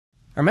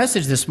Our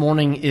message this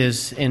morning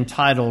is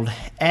entitled,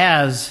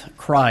 As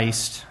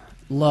Christ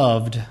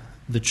Loved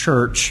the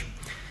Church,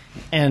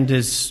 and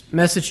is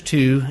message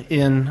 2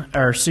 in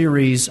our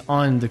series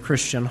on the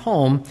Christian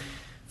home,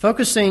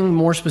 focusing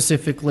more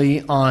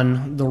specifically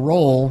on the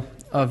role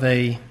of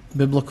a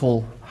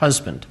biblical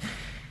husband.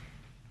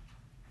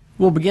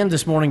 We'll begin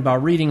this morning by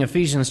reading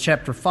Ephesians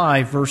chapter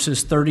 5,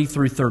 verses 30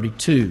 through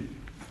 32.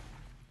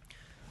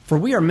 For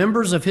we are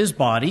members of his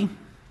body,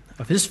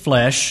 of his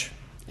flesh,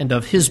 and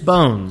of his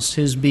bones,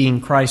 his being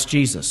Christ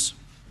Jesus.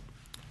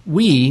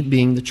 We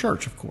being the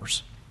church, of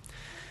course.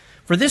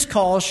 For this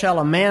cause shall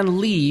a man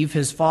leave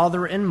his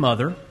father and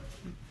mother,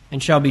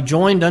 and shall be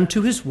joined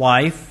unto his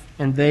wife,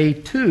 and they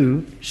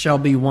two shall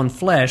be one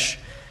flesh.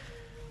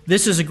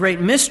 This is a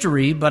great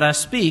mystery, but I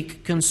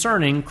speak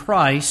concerning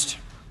Christ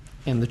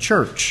and the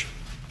church.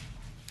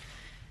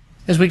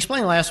 As we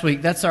explained last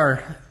week, that's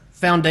our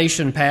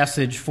foundation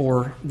passage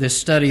for this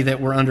study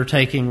that we're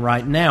undertaking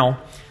right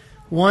now.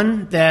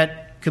 One that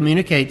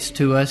communicates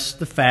to us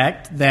the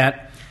fact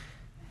that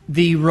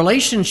the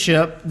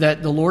relationship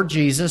that the Lord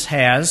Jesus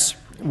has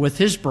with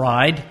his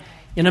bride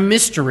in a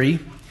mystery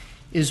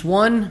is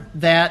one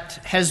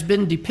that has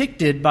been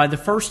depicted by the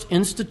first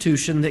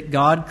institution that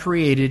God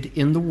created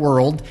in the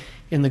world,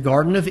 in the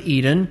Garden of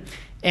Eden.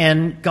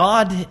 And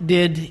God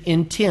did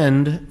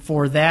intend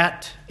for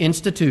that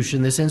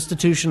institution, this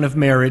institution of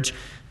marriage,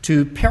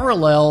 to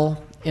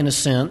parallel, in a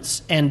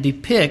sense, and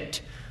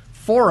depict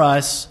for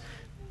us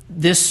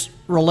this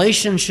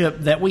relationship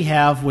that we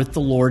have with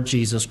the Lord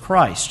Jesus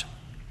Christ.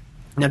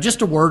 Now,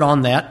 just a word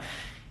on that.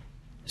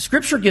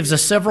 Scripture gives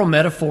us several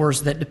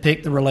metaphors that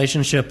depict the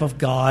relationship of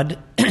God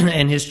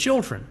and his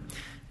children.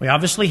 We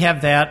obviously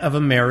have that of a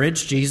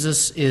marriage.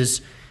 Jesus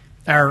is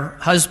our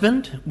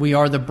husband. We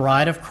are the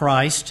bride of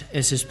Christ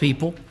as his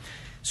people.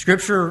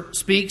 Scripture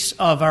speaks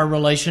of our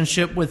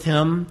relationship with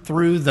him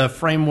through the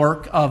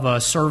framework of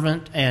a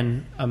servant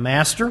and a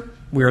master.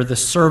 We are the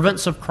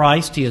servants of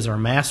Christ. He is our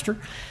master.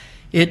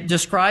 It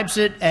describes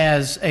it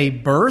as a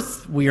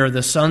birth. We are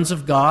the sons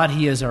of God.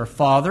 He is our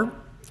Father.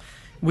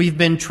 We've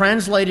been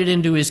translated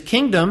into his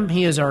kingdom.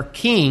 He is our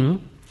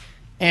king.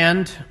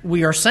 And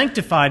we are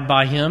sanctified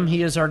by him.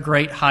 He is our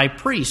great high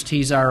priest.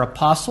 He's our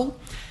apostle.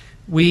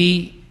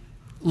 We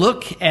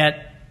look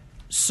at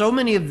so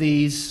many of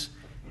these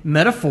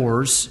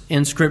metaphors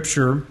in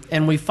Scripture,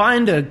 and we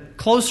find a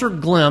closer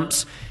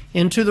glimpse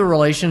into the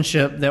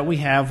relationship that we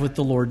have with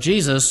the Lord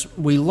Jesus.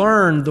 We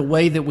learn the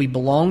way that we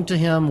belong to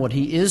him, what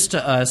he is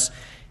to us,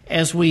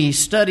 as we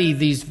study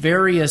these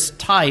various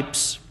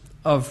types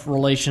of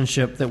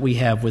relationship that we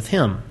have with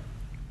him.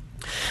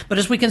 But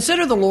as we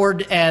consider the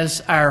Lord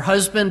as our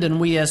husband and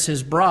we as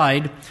his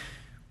bride,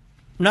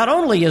 not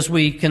only as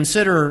we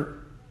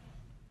consider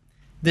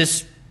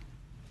this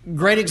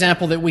great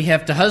example that we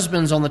have to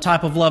husbands on the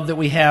type of love that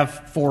we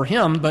have for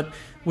him, but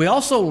we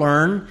also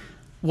learn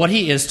what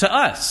he is to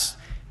us.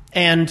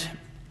 And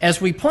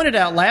as we pointed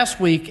out last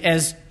week,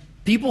 as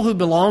people who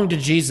belong to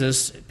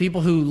Jesus,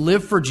 people who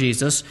live for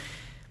Jesus,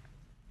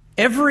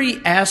 every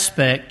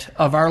aspect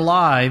of our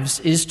lives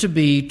is to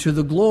be to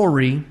the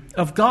glory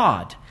of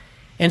God.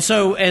 And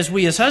so as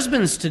we as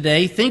husbands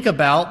today think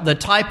about the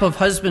type of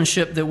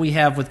husbandship that we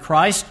have with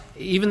Christ,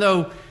 even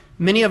though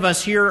many of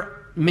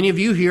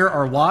you here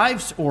are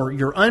wives or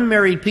you're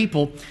unmarried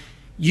people,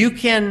 you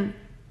can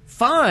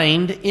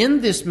find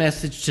in this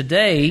message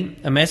today,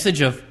 a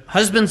message of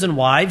husbands and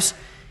wives,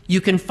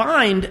 you can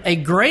find a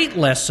great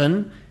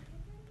lesson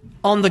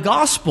on the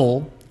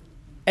gospel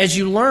as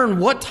you learn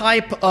what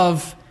type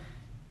of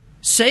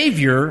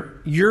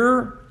Savior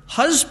your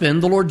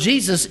husband, the Lord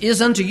Jesus,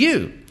 is unto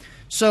you.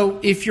 So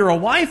if you're a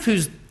wife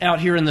who's out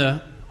here in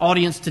the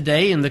audience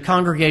today, in the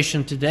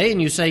congregation today, and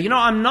you say,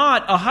 I'm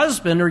not a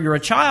husband, or you're a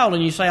child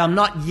and you say, I'm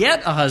not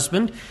yet a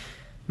husband,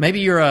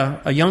 maybe you're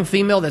a young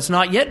female that's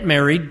not yet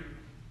married,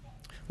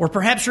 or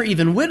perhaps you're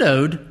even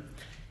widowed,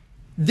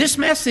 this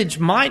message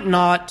might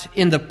not,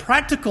 in the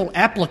practical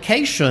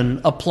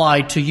application,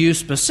 apply to you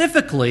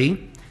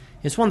specifically.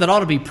 It's one that ought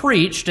to be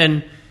preached,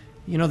 and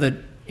that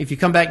if you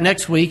come back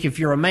next week, if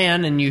you're a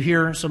man and you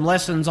hear some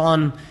lessons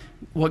on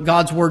what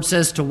God's Word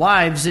says to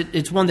wives,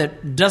 it's one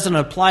that doesn't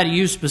apply to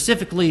you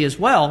specifically as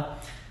well.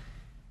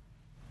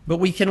 But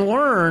we can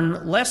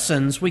learn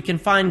lessons, we can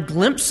find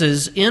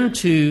glimpses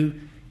into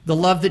the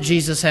love that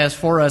Jesus has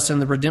for us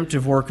and the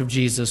redemptive work of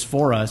Jesus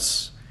for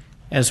us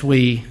as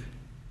we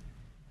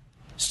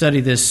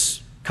study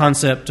this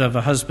concept of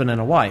a husband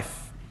and a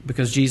wife,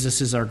 because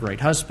Jesus is our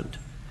great husband.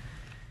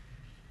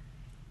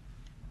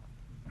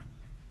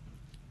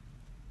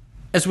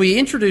 As we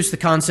introduce the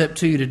concept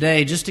to you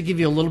today, just to give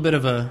you a little bit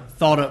of a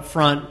thought up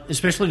front,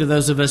 especially to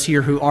those of us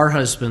here who are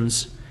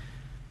husbands,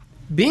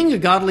 being a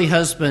godly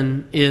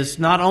husband is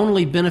not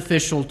only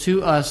beneficial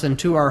to us and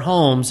to our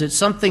homes, it's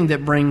something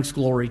that brings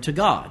glory to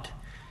God.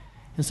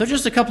 And so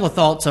just a couple of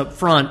thoughts up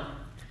front.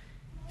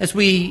 As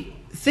we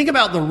think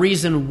about the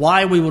reason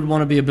why we would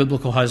want to be a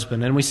biblical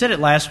husband, and we said it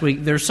last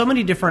week, there's so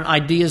many different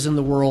ideas in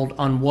the world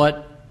on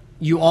what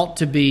you ought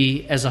to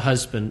be as a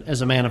husband,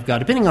 as a man of God,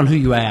 depending on who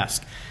you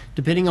ask,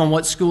 depending on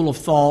what school of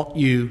thought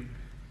you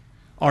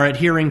are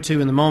adhering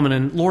to in the moment.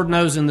 And Lord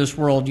knows in this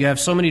world you have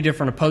so many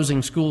different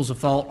opposing schools of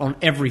thought on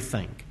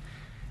everything.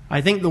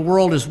 I think the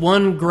world is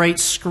one great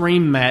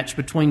scream match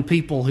between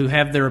people who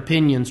have their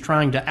opinions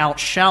trying to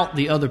outshout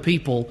the other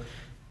people,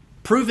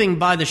 proving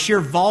by the sheer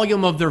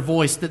volume of their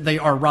voice that they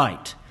are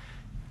right.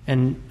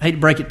 And I hate to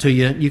break it to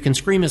you, you can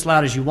scream as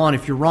loud as you want.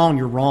 If you're wrong,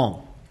 you're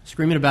wrong.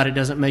 Screaming about it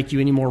doesn't make you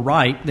any more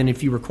right than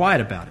if you were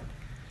quiet about it.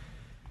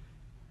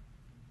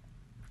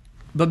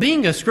 But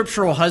being a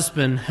scriptural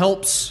husband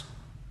helps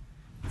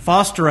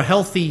foster a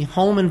healthy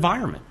home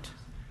environment.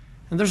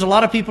 And there's a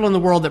lot of people in the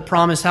world that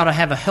promise how to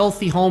have a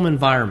healthy home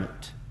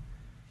environment.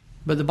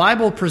 But the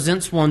Bible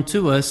presents one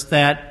to us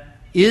that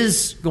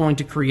is going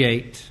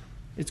to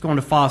it's going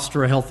to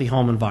foster a healthy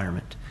home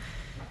environment.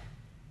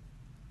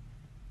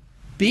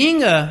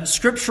 Being a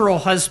scriptural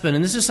husband,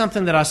 and this is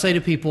something that I say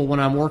to people when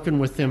I'm working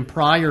with them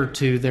prior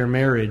to their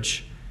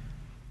marriage,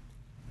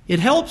 it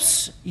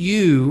helps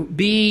you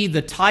be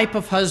the type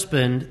of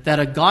husband that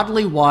a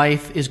godly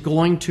wife is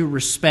going to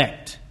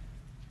respect.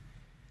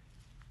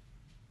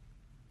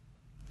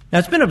 Now,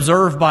 it's been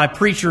observed by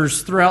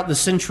preachers throughout the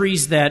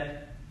centuries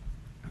that,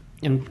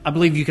 and I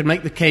believe you can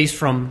make the case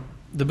from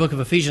the book of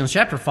Ephesians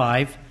chapter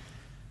 5,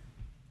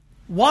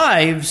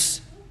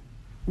 wives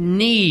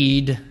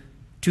need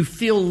to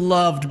feel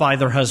loved by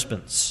their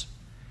husbands.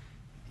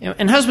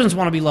 And husbands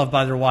want to be loved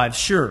by their wives,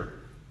 sure.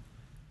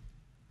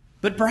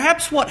 But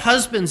perhaps what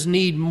husbands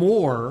need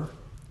more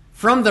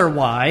from their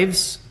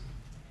wives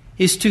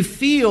is to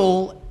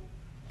feel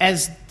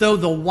as though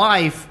the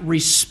wife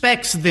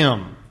respects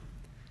them.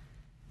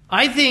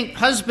 I think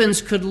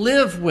husbands could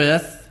live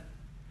with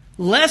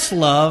less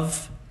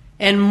love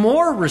and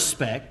more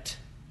respect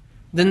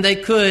than they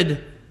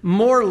could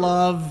more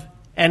love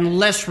and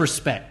less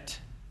respect.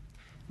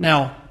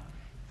 Now,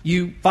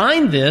 you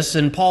find this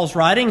in Paul's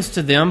writings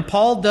to them.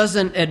 Paul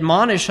doesn't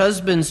admonish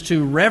husbands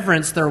to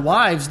reverence their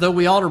wives, though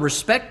we ought to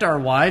respect our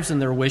wives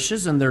and their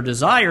wishes and their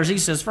desires. He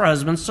says for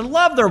husbands to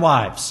love their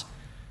wives.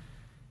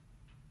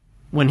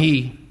 When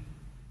he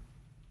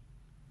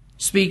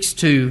speaks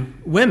to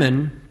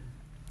women,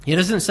 he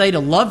doesn't say to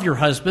love your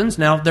husbands.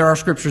 Now, there are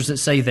scriptures that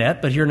say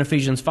that, but here in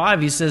Ephesians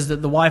 5, he says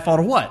that the wife ought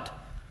to what?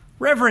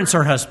 Reverence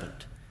her husband.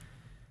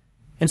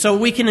 And so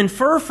we can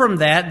infer from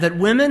that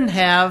women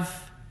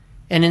have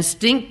an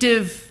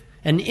instinctive,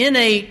 an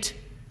innate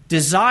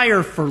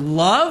desire for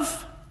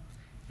love,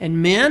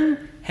 and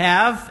men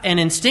have an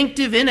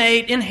instinctive,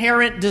 innate,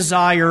 inherent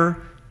desire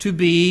to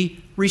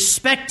be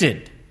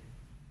respected.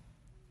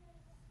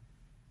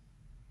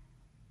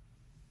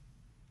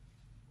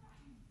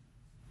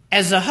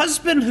 As a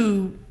husband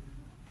who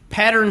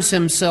patterns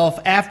himself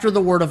after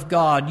the Word of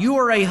God, you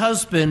are a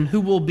husband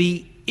who will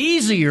be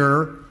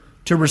easier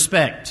to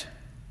respect.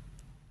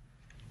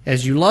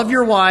 As you love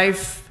your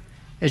wife,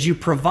 as you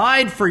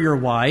provide for your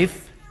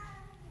wife,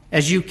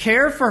 as you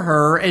care for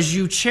her, as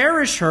you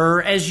cherish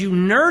her, as you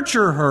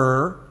nurture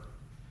her,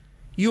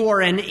 you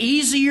are an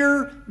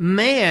easier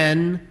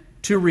man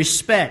to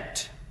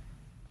respect.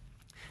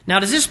 Now,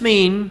 does this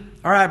mean,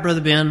 all right,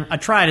 Brother Ben, I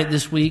tried it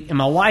this week and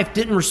my wife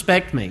didn't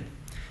respect me?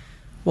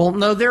 Well,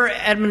 no, there are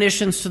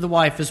admonitions to the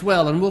wife as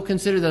well, and we'll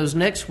consider those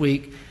next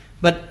week.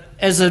 But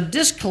as a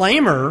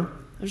disclaimer,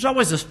 there's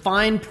always a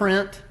fine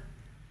print.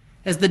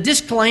 As the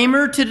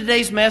disclaimer to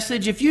today's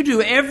message, if you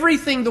do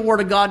everything the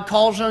Word of God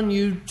calls on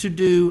you to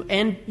do,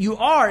 and you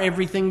are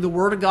everything the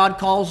Word of God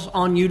calls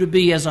on you to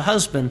be as a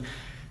husband,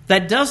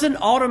 that doesn't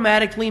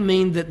automatically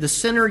mean that the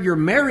sinner you're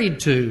married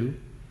to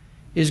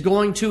is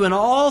going to, in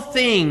all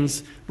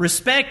things,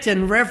 respect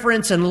and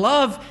reverence and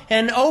love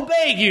and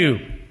obey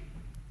you.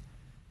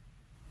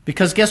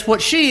 Because guess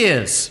what she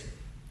is?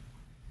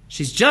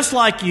 She's just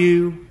like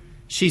you.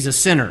 She's a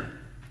sinner.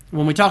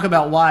 When we talk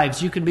about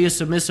wives, you can be a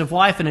submissive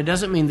wife, and it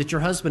doesn't mean that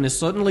your husband is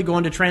suddenly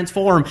going to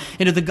transform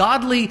into the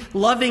godly,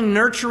 loving,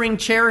 nurturing,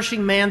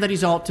 cherishing man that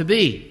he ought to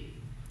be.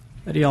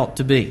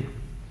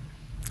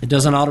 It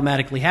doesn't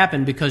automatically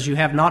happen because you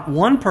have not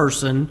one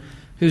person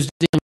who's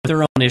dealing with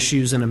their own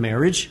issues in a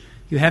marriage.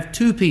 You have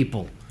two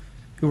people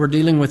who are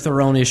dealing with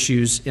their own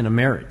issues in a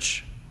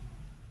marriage.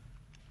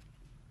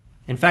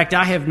 In fact,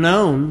 I have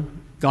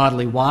known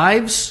godly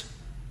wives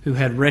who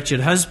had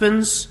wretched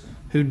husbands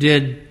who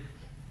did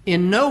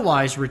in no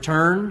wise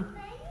return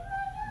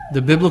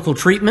the biblical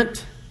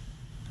treatment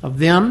of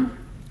them.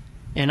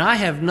 And I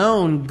have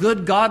known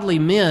good godly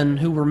men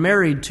who were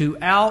married to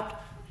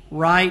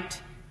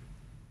outright,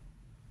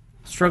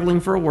 struggling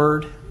for a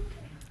word,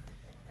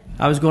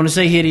 I was going to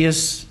say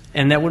hideous,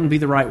 and that wouldn't be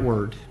the right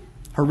word.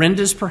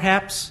 Horrendous,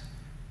 perhaps.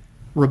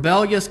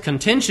 Rebellious,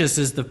 contentious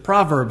is the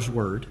Proverbs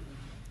word.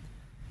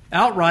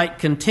 Outright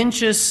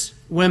contentious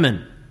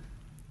women.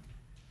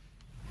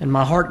 And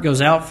my heart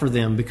goes out for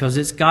them because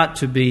it's got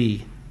to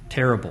be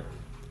terrible.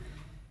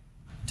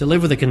 To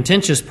live with a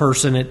contentious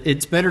person,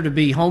 it's better to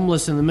be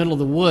homeless in the middle of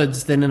the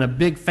woods than in a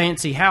big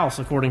fancy house,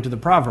 according to the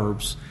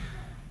Proverbs.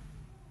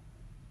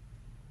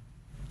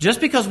 Just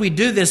because we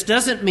do this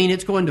doesn't mean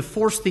it's going to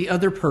force the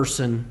other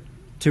person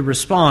to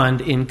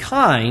respond in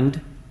kind,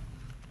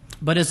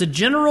 but as a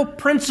general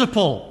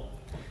principle,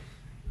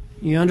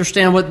 You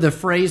understand what the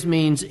phrase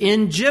means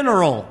in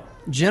general.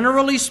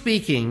 Generally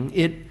speaking,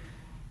 it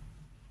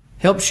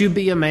helps you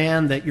be a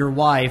man that your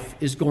wife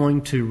is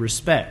going to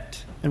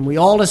respect. And we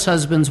all as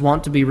husbands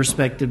want to be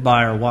respected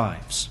by our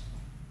wives.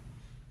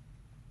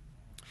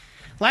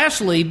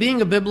 Lastly,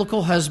 being a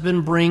biblical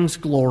husband brings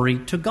glory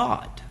to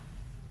God.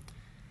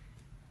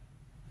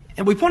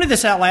 And we pointed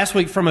this out last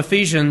week from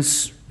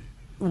Ephesians.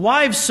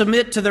 Wives,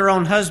 submit to their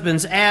own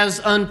husbands as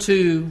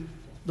unto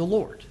the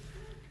Lord.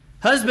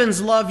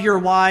 Husbands, love your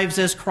wives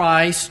as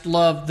Christ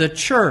loved the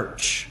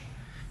church.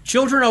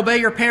 Children, obey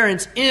your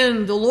parents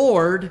in the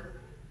Lord.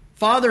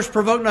 Fathers,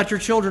 provoke not your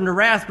children to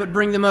wrath, but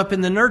bring them up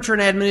in the nurture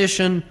and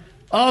admonition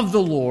of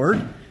the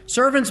Lord.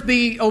 Servants,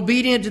 be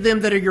obedient to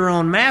them that are your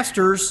own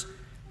masters,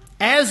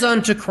 as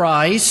unto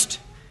Christ.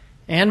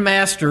 And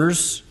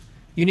masters,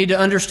 you need to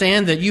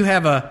understand that you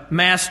have a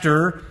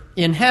master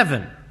in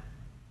heaven.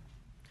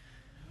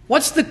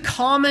 What's the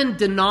common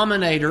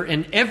denominator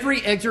in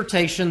every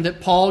exhortation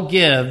that Paul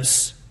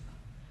gives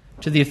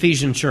to the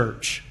Ephesian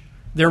church?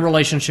 Their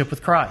relationship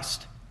with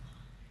Christ.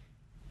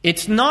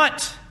 It's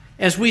not,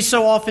 as we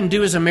so often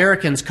do as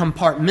Americans,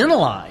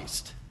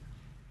 compartmentalized.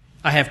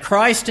 I have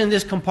Christ in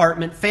this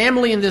compartment,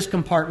 family in this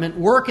compartment,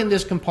 work in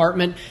this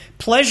compartment,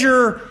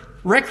 pleasure,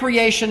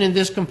 recreation in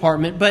this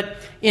compartment. But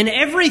in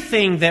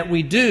everything that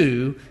we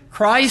do,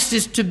 Christ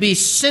is to be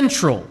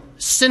central,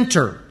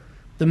 center,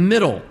 the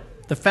middle,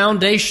 the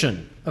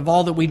foundation of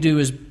all that we do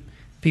as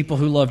people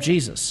who love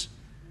Jesus.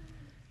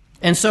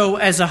 And so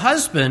as a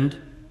husband,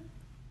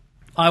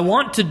 I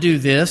want to do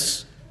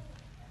this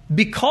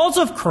because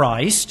of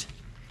Christ,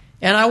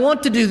 and I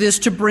want to do this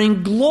to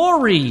bring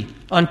glory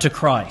unto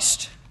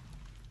Christ.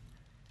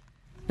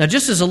 Now,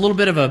 just as a little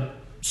bit of a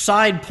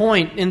side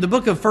point, in the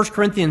book of 1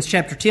 Corinthians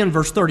chapter 10,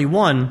 verse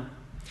 31,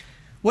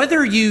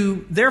 whether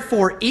you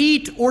therefore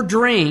eat or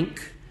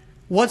drink,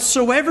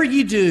 whatsoever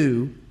you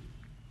do,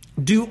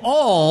 do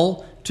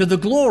all to the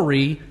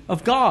glory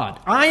of God.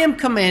 I am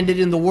commanded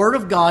in the Word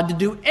of God to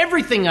do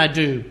everything I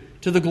do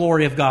to the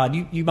glory of God.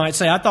 You might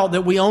say, I thought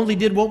that we only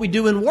did what we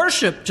do in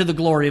worship to the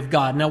glory of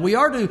God. Now, we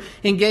are to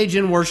engage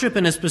in worship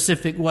in a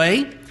specific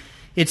way.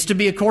 It's to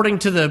be according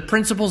to the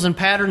principles and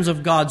patterns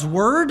of God's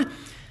Word.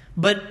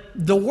 But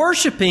the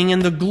worshiping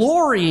and the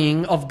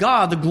glorying of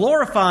God, the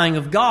glorifying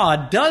of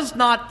God, does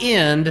not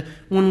end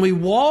when we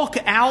walk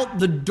out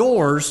the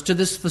doors to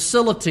this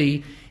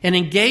facility and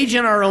engage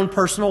in our own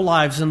personal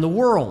lives in the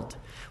world.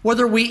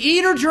 Whether we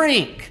eat or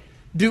drink,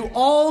 do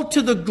all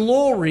to the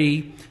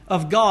glory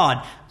of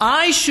God.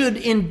 I should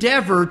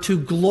endeavor to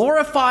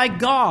glorify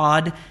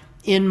God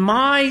in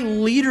my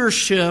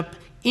leadership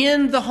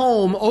in the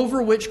home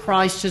over which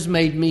Christ has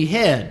made me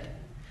head.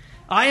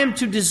 I am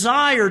to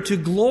desire to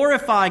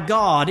glorify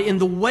God in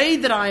the way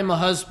that I am a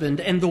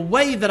husband and the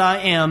way that I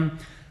am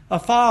a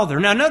father.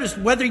 Now notice,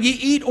 whether you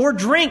eat or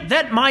drink,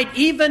 that might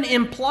even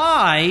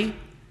imply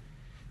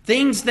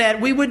things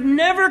that we would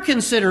never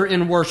consider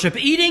in worship.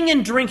 Eating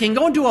and drinking,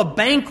 going to a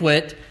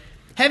banquet,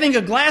 having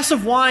a glass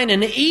of wine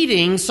and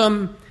eating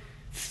some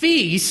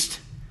feast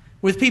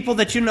with people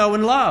that you know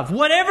and love.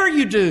 Whatever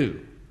you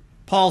do,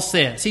 Paul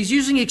says. He's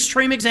using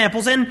extreme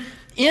examples. And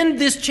in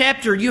this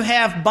chapter, you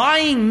have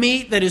buying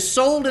meat that is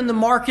sold in the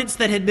markets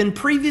that had been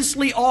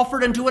previously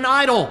offered unto an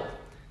idol.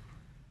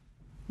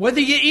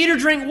 Whether you eat or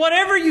drink,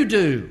 whatever you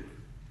do,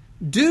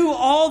 do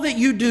all that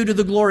you do to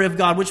the glory of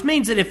God, which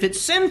means that if it's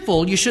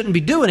sinful, you shouldn't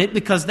be doing it,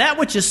 because that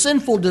which is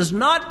sinful does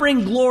not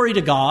bring glory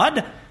to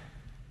God.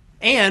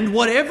 And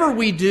whatever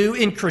we do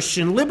in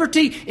Christian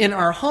liberty, in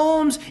our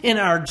homes, in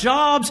our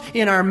jobs,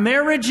 in our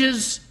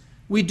marriages,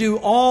 we do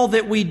all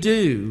that we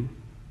do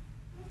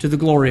to the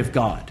glory of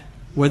God.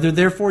 Whether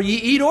therefore ye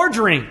eat or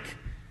drink,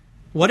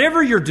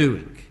 whatever you're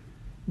doing,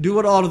 do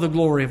it all to the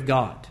glory of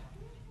God.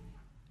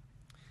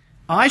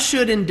 I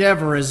should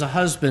endeavor as a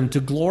husband to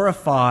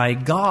glorify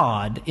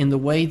God in the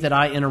way that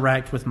I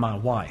interact with my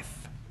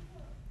wife.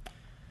 Do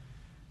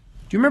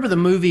you remember the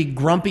movie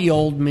Grumpy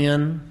Old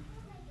Men?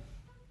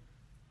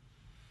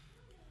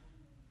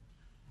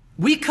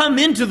 We come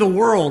into the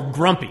world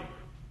grumpy.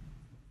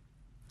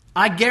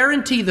 I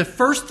guarantee the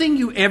first thing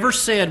you ever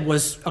said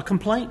was a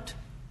complaint.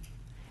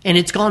 And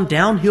it's gone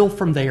downhill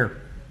from there.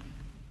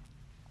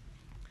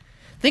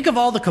 Think of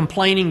all the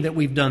complaining that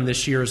we've done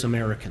this year as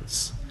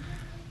Americans.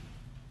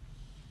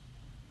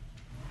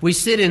 We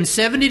sit in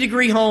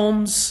 70-degree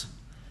homes,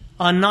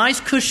 on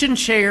nice cushioned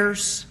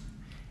chairs,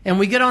 and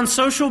we get on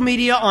social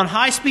media, on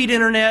high-speed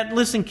internet.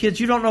 Listen, kids,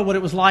 you don't know what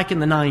it was like in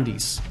the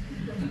 90s.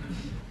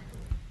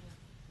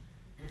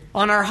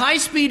 On our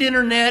high-speed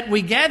internet,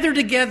 we gather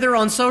together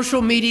on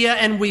social media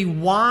and we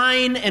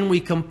whine and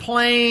we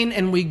complain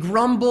and we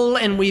grumble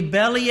and we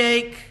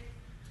bellyache.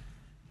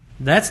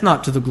 That's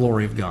not to the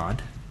glory of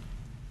God.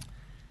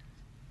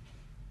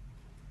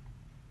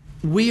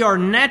 We are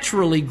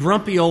naturally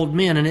grumpy old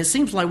men, and it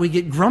seems like we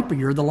get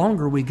grumpier the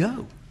longer we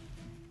go.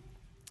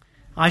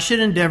 I should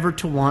endeavor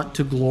to want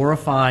to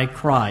glorify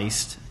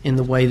Christ in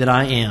the way that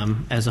I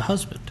am as a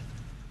husband.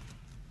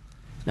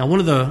 Now, one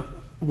of the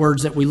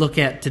words that we look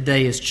at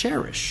today is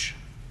cherish.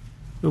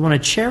 We want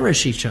to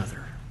cherish each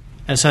other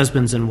as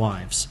husbands and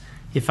wives.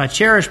 If I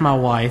cherish my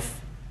wife,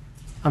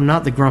 I'm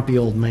not the grumpy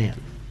old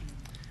man.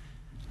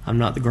 I'm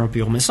not the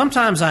grumpy old man.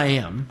 Sometimes I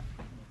am.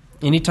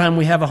 Anytime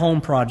we have a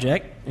home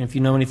project, and if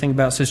you know anything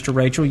about Sister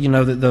Rachel, you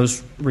know that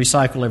those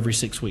recycle every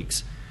 6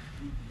 weeks.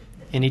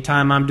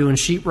 Anytime I'm doing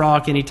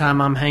sheetrock, anytime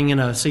I'm hanging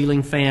a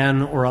ceiling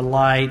fan or a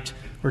light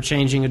or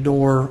changing a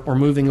door or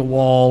moving a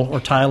wall or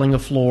tiling a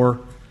floor,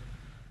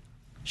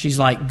 she's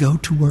like, go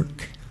to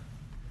work.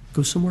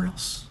 Go somewhere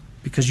else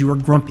because you are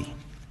grumpy.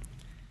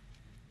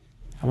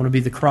 I want to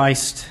be the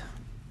Christ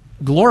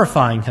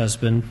glorifying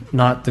husband,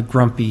 not the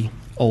grumpy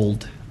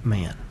old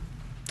man.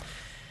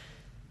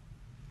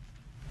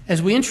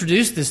 As we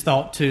introduce this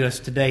thought to us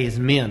today as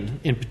men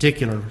in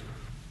particular,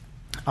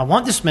 I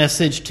want this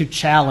message to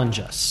challenge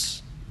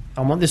us.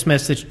 I want this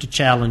message to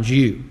challenge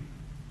you.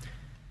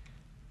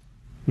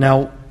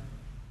 Now,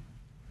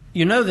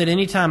 you know that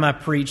anytime I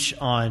preach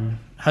on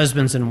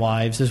husbands and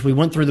wives, as we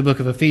went through the book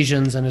of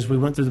Ephesians and as we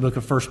went through the book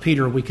of 1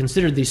 Peter, we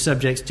considered these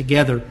subjects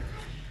together.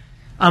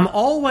 I'm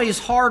always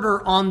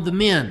harder on the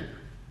men.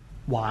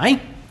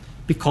 Why?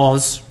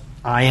 Because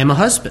I am a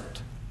husband.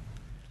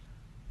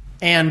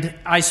 And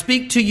I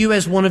speak to you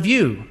as one of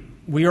you.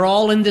 We are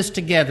all in this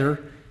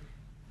together.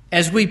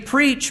 As we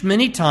preach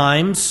many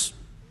times,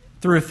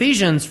 through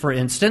Ephesians, for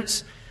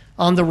instance,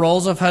 on the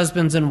roles of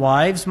husbands and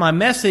wives, my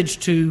message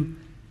to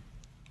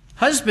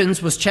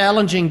husbands was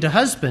challenging to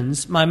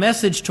husbands. My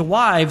message to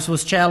wives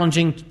was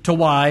challenging to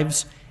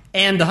wives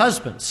and to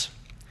husbands.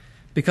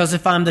 Because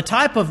if I'm the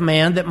type of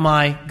man that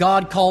my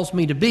God calls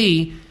me to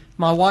be,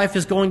 my wife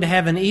is going to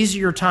have an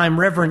easier time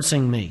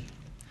reverencing me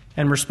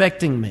and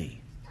respecting me.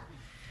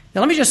 Now,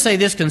 let me just say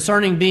this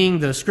concerning being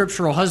the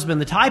scriptural husband,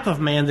 the type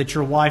of man that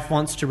your wife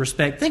wants to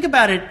respect. Think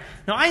about it.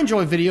 Now, I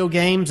enjoy video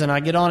games, and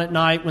I get on at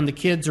night when the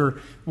kids are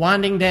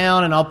winding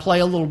down, and I'll play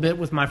a little bit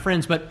with my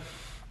friends. But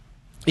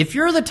if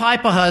you're the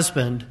type of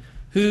husband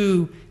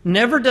who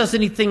never does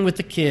anything with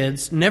the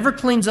kids, never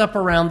cleans up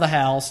around the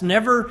house,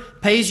 never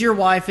pays your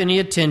wife any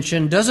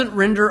attention, doesn't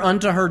render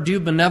unto her due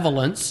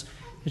benevolence,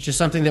 which is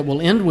something that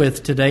we'll end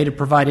with today to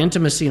provide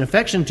intimacy and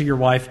affection to your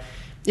wife,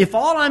 if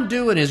all I'm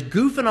doing is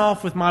goofing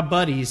off with my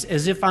buddies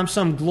as if I'm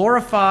some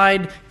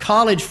glorified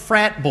college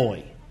frat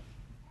boy,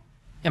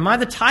 am I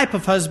the type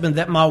of husband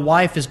that my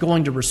wife is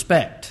going to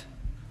respect?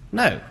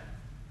 No.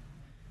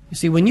 You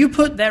see, when you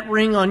put that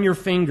ring on your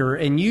finger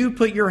and you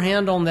put your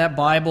hand on that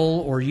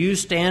Bible, or you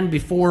stand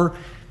before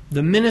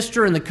the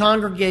minister and the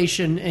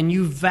congregation and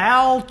you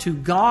vow to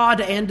God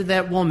and to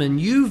that woman,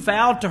 you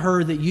vow to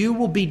her that you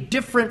will be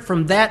different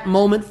from that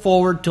moment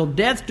forward till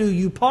death do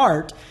you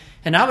part.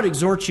 And I would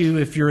exhort you,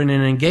 if you're in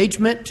an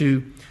engagement,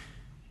 to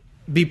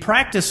be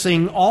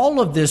practicing all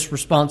of this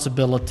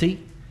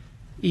responsibility,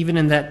 even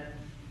in that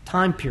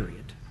time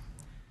period.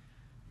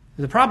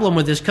 The problem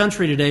with this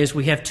country today is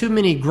we have too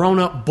many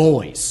grown-up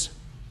boys.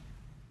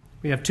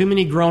 We have too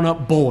many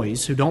grown-up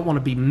boys who don't want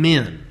to be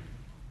men.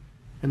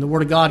 And the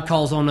Word of God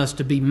calls on us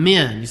to be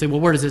men. You say, well,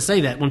 where does it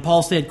say that? When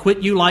Paul said,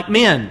 quit you like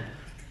men.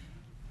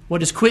 What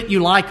does quit you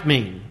like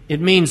mean?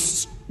 It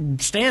means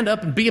stand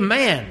up and be a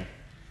man.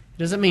 It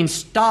doesn't mean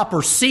stop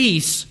or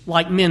cease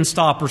like men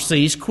stop or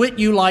cease. Quit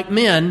you like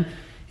men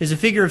is a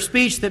figure of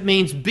speech that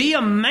means be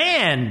a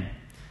man.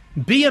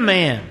 Be a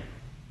man.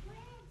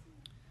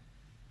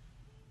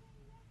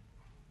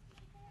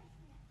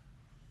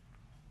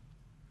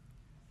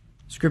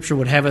 Scripture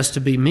would have us to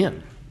be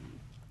men,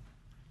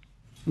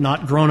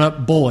 not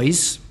grown-up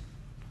boys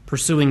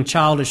pursuing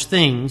childish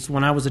things.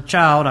 When I was a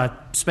child, I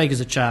spake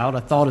as a child, I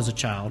thought as a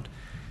child.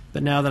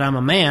 But now that I'm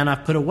a man,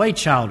 I've put away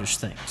childish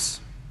things.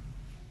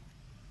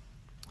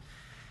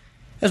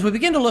 As we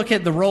begin to look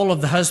at the role of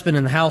the husband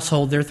in the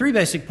household, there are three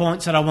basic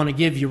points that I want to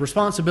give you,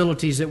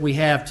 responsibilities that we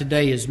have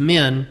today as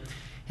men.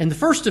 And the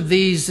first of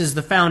these is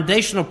the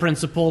foundational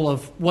principle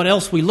of what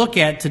else we look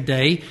at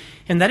today,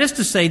 and that is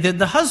to say that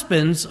the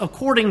husbands,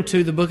 according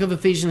to the book of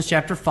Ephesians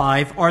chapter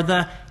 5, are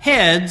the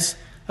heads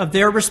of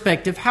their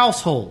respective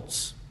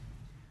households.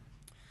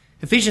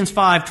 Ephesians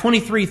 5,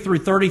 23 through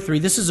 33,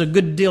 this is a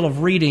good deal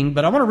of reading,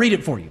 but I want to read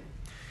it for you.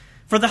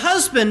 For the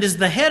husband is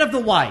the head of the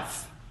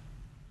wife.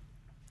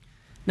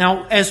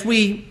 Now, as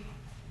we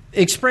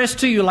expressed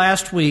to you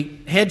last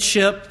week,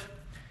 headship,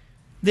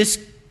 this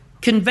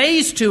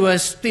conveys to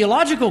us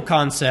theological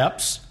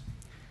concepts.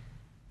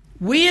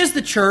 We as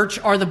the church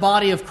are the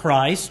body of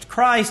Christ.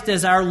 Christ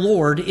as our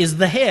Lord is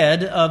the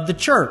head of the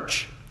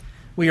church.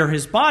 We are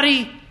His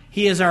body.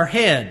 He is our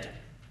head.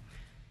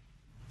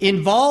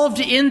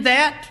 Involved in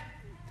that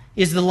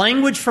is the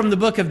language from the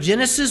book of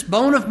Genesis,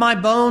 bone of my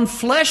bone,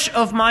 flesh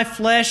of my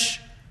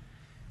flesh.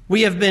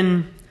 We have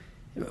been...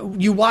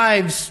 You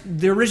wives,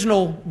 the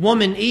original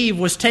woman, Eve,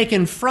 was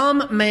taken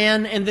from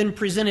man and then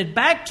presented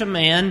back to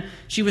man.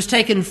 She was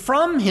taken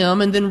from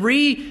him and then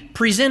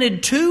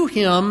re-presented to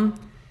him,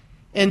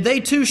 and they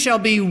two shall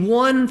be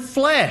one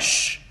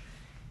flesh.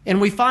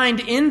 And we find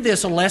in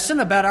this a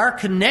lesson about our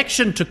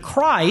connection to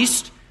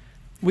Christ.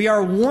 We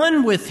are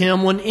one with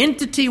Him, one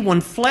entity, one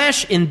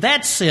flesh in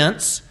that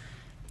sense.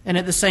 And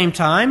at the same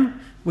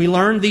time, we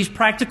learn these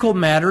practical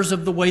matters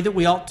of the way that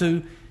we ought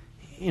to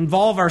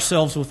involve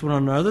ourselves with one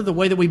another, the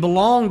way that we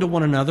belong to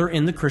one another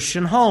in the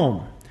Christian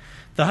home.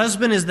 The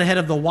husband is the head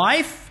of the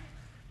wife,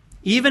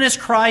 even as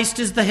Christ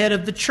is the head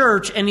of the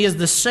church, and he is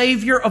the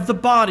Savior of the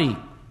body.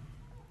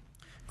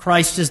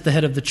 Christ is the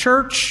head of the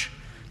church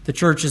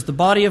is the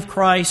body of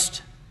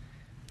Christ.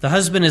 The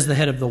husband is the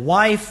head of the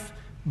wife,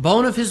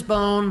 bone of his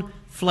bone,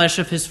 flesh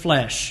of his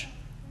flesh.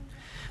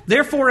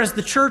 Therefore, as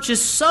the church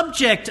is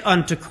subject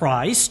unto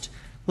Christ,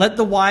 let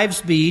the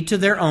wives be to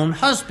their own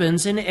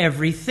husbands in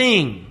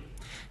everything.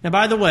 Now,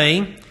 by the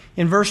way,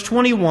 in verse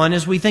 21,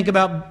 as we think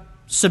about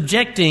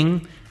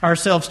subjecting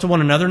ourselves to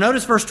one another,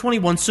 notice verse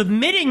 21,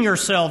 submitting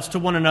yourselves to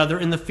one another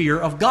in the fear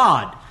of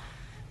God.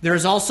 There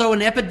is also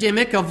an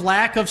epidemic of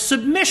lack of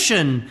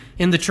submission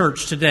in the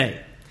church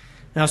today.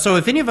 Now, so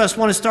if any of us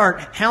want to start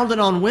hounding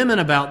on women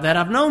about that,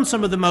 I've known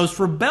some of the most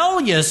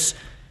rebellious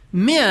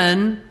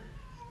men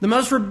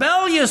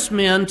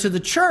to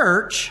the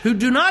church who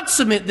do not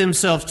submit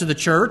themselves to the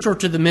church or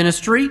to the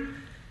ministry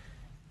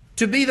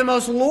to be the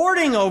most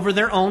lording over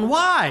their own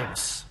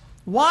wives.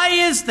 Why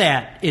is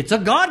that? It's a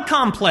God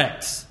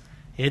complex.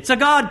 It's a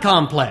God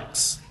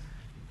complex.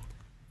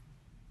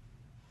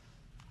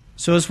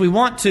 So as we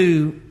want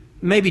to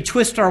maybe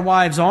twist our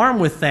wife's arm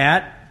with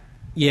that,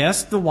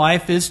 yes, the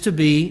wife is to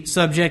be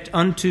subject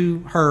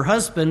unto her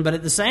husband, but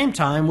at the same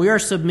time, we are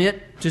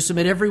to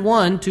submit every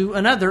one to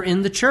another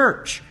in the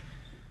church.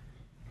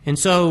 And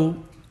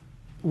so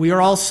we are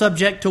all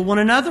subject to one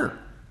another.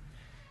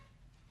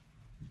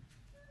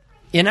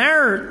 In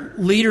our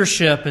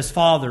leadership as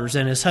fathers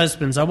and as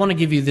husbands, I want to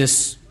give you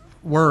this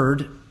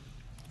word,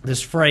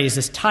 this phrase,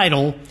 this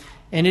title,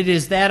 and it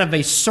is that of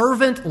a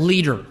servant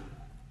leader.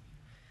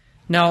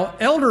 Now,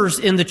 elders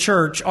in the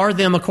church are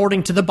them,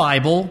 according to the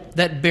Bible,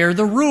 that bear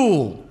the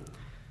rule.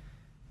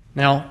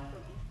 Now,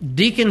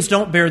 deacons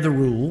don't bear the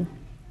rule.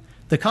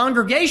 The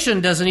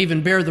congregation doesn't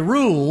even bear the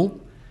rule.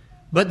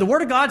 But the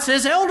Word of God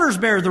says elders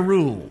bear the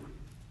rule.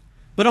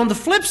 But on the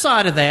flip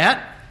side of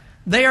that,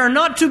 they are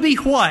not to be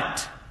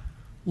what?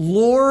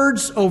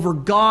 Lords over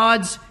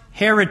God's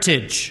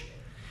heritage.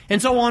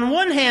 And so on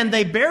one hand,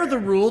 they bear the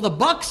rule. The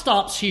buck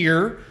stops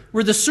here.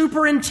 We're the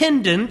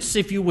superintendents,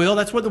 if you will.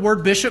 That's what the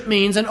word bishop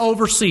means, an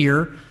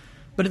overseer.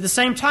 But at the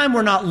same time,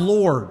 we're not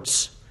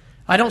lords.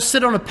 I don't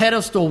sit on a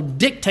pedestal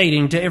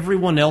dictating to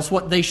everyone else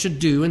what they should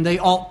do and they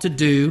ought to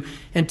do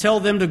and tell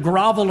them to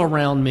grovel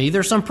around me.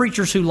 There's some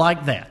preachers who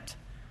like that.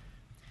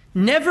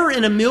 Never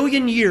in a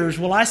million years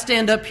will I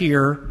stand up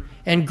here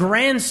and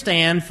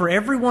grandstand for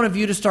every one of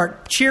you to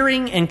start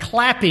cheering and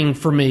clapping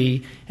for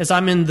me as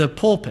I'm in the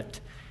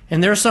pulpit.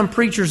 And there are some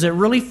preachers that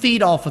really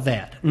feed off of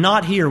that.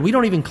 Not here. We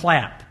don't even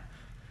clap.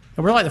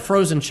 And we're like the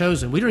frozen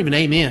chosen. We don't even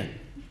amen.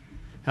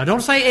 Now,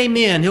 don't say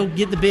amen. He'll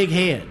get the big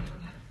head.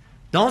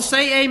 Don't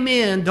say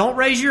amen. Don't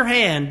raise your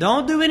hand.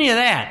 Don't do any of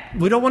that.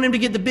 We don't want him to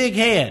get the big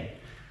head.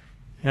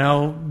 You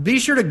know, be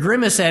sure to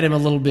grimace at him a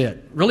little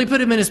bit. Really put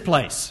him in his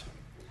place.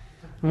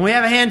 When we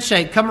have a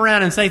handshake, come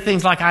around and say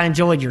things like, I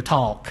enjoyed your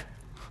talk.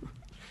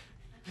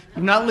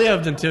 You've not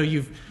lived until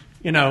you've,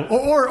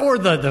 or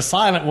the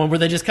silent one where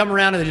they just come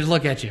around and they just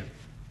look at you.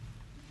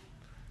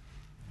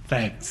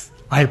 Thanks.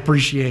 I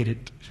appreciate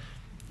it.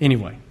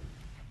 Anyway,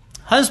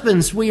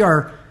 husbands, we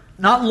are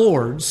not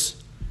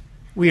lords.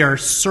 We are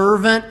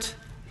servant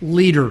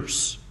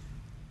leaders.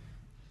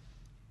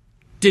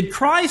 Did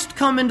Christ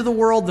come into the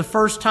world the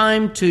first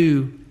time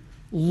to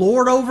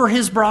lord over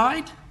his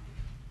bride?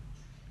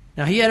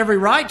 Now, he had every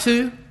right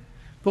to,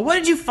 but what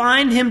did you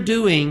find him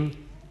doing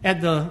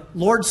at the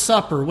Lord's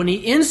Supper when he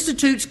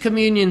institutes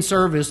communion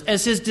service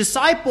as his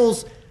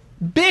disciples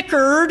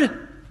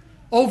bickered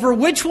over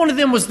which one of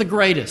them was the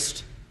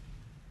greatest?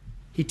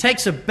 He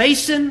takes a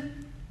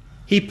basin,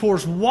 he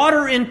pours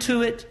water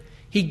into it,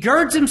 he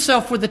girds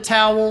himself with a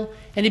towel,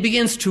 and he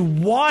begins to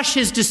wash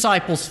his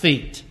disciples'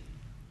 feet.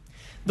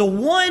 The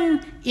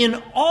one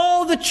in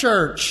all the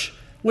church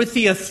with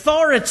the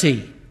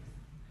authority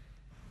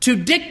to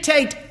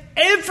dictate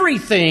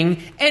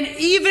everything and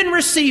even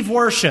receive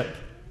worship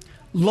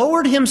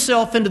lowered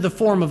himself into the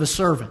form of a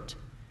servant.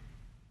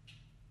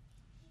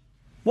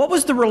 What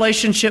was the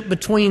relationship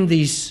between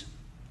these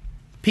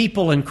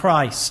people and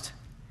Christ?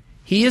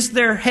 He is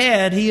their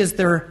head. He is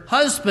their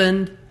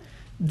husband.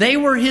 They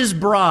were his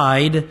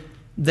bride.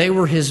 They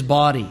were his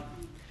body.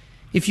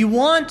 If you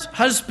want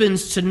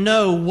husbands to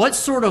know what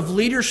sort of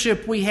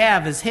leadership we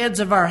have as heads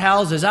of our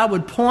houses, I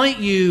would point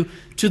you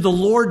to the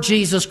Lord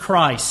Jesus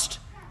Christ,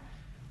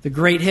 the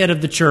great head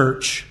of the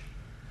church,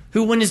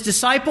 who, when his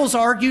disciples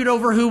argued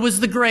over who was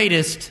the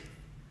greatest,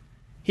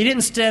 he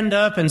didn't stand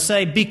up and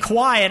say, "Be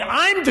quiet,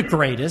 I'm the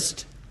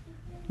greatest."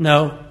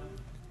 No,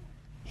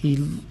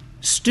 he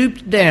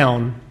stooped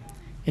down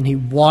and he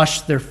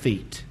washed their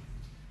feet.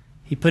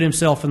 He put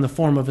himself in the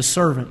form of a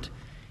servant.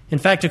 In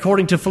fact,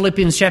 according to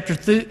Philippians chapter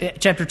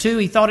 2,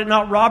 he thought it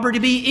not robbery to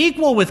be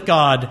equal with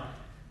God,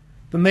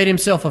 but made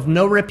himself of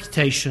no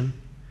reputation,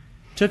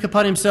 took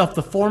upon himself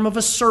the form of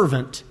a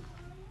servant,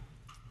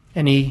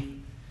 and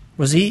he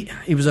was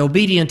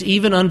obedient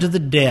even unto the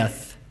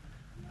death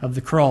of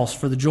the cross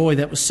for the joy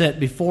that was set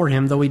before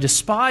him, though he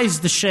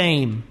despised the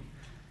shame.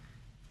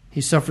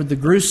 He suffered the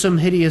gruesome,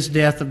 hideous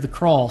death of the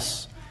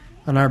cross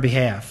on our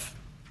behalf.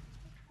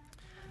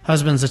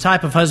 Husbands, the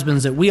type of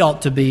husbands that we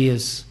ought to be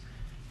is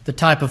the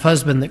type of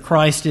husband that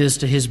Christ is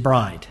to His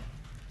bride.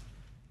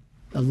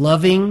 A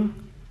loving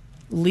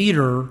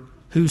leader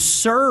who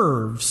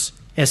serves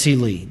as He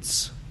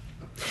leads.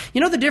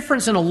 You know, the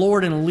difference in a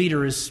Lord and a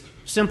leader is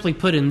simply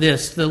put in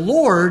this. The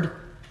Lord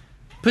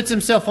puts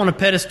Himself on a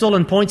pedestal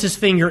and points His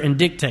finger and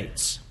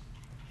dictates.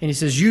 And He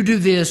says, you do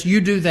this,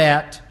 you do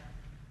that.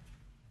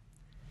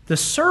 The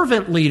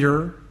servant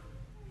leader,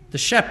 the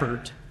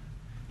shepherd,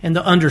 and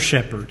the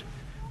under-shepherd,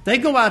 they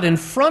go out in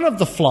front of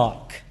the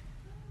flock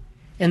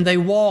and they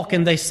walk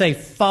and they say,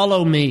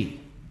 follow me.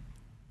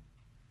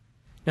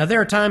 Now,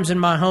 there are times in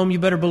my home, you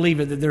better believe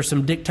it, that there's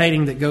some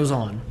dictating that goes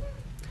on.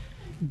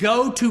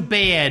 Go to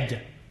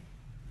bed.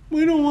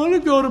 We don't want to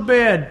go to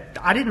bed.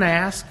 I didn't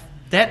ask.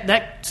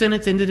 That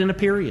sentence ended in a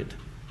period.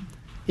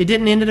 It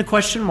didn't end in a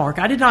question mark.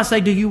 I did not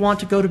say, do you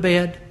want to go to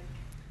bed?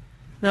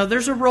 Now,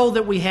 there's a role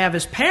that we have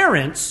as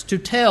parents to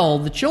tell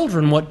the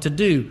children what to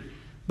do.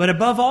 But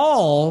above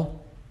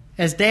all,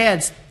 as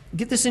dads,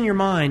 get this in your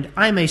mind,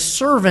 I'm a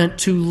servant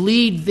to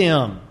lead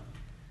them.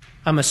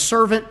 I'm a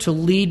servant to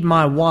lead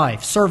my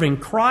wife, serving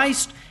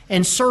Christ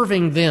and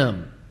serving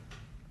them.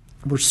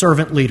 We're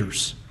servant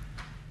leaders.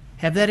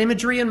 Have that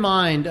imagery in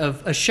mind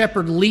of a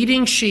shepherd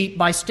leading sheep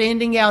by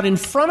standing out in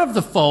front of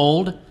the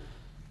fold,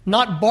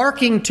 not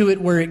barking to it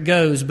where it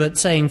goes, but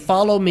saying,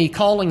 follow me,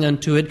 calling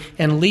unto it,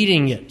 and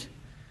leading it.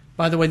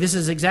 By the way, this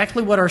is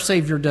exactly what our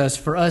Savior does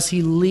for us.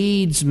 He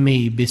leads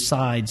me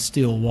beside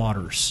still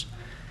waters.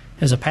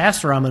 As a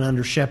pastor, I'm an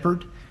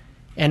under-shepherd.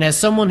 And as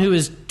someone who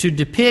is to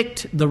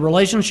depict the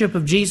relationship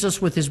of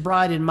Jesus with His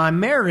bride in my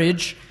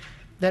marriage,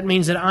 that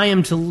means that I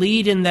am to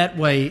lead in that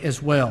way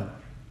as well.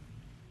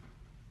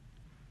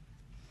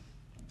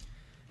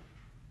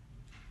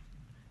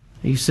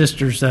 You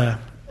sisters,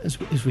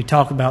 as we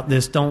talk about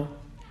this, don't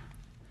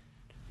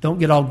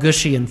get all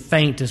gushy and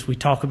faint as we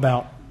talk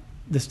about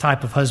this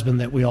type of husband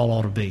that we all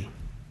ought to be.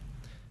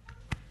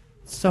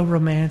 So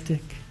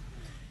romantic.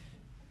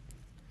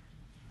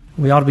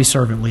 We ought to be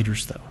servant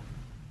leaders, though.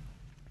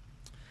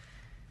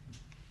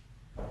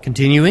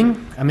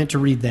 Continuing, I meant to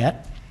read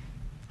that.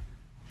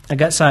 I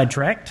got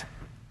sidetracked.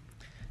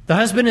 The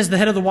husband is the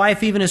head of the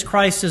wife, even as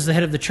Christ is the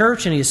head of the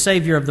church, and He is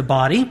Savior of the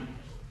body.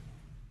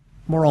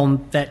 More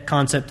on that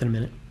concept in a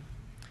minute.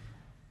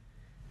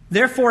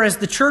 Therefore, as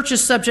the church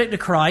is subject to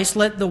Christ,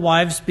 let the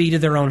wives be to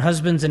their own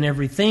husbands in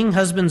everything.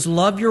 Husbands,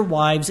 love your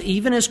wives,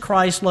 even as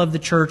Christ loved the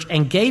church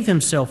and gave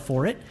Himself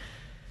for it,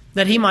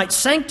 that He might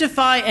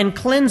sanctify and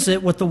cleanse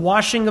it with the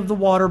washing of the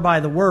water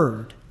by the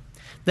word,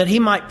 that He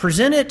might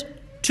present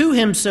it to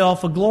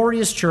Himself a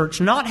glorious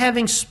church, not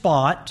having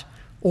spot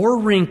or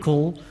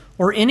wrinkle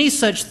or any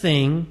such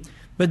thing,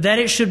 but that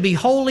it should be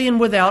holy and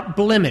without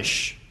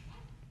blemish.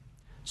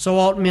 So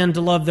ought men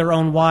to love their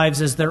own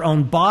wives as their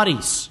own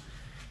bodies.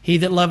 He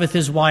that loveth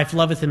his wife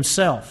loveth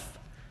himself.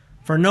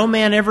 For no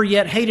man ever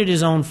yet hated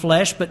his own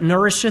flesh, but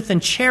nourisheth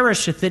and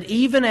cherisheth it,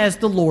 even as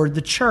the Lord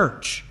the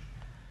church.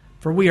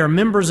 For we are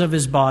members of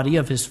His body,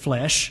 of His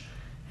flesh,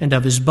 and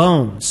of His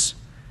bones.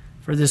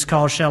 For this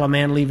cause shall a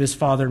man leave his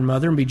father and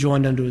mother, and be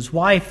joined unto his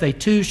wife. They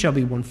two shall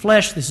be one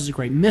flesh. This is a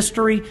great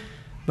mystery,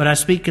 but I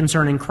speak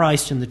concerning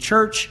Christ and the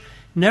church.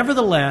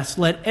 Nevertheless,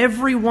 let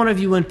every one of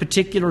you in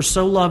particular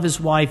so love his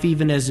wife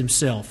even as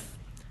himself,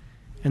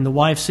 and the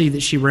wife see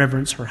that she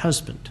reverence her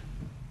husband.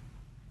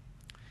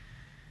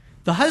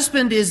 The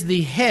husband is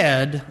the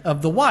head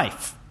of the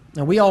wife.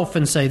 Now, we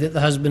often say that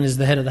the husband is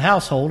the head of the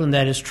household, and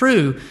that is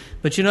true.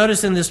 But you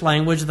notice in this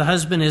language, the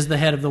husband is the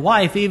head of the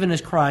wife, even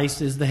as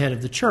Christ is the head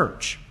of the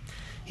church.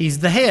 He's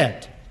the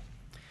head.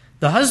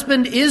 The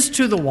husband is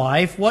to the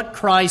wife what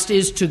Christ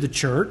is to the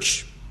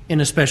church, in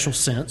a special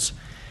sense.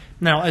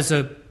 Now, as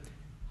a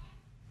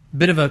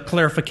bit of a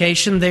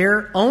clarification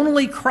there,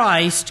 only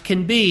Christ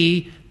can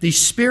be the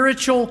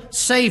spiritual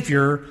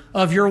Savior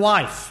of your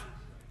wife.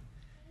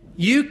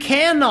 You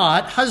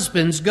cannot,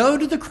 husbands, go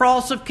to the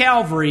cross of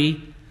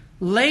Calvary,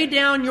 lay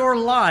down your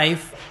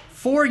life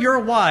for your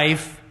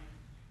wife,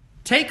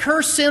 take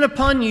her sin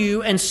upon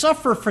you, and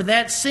suffer for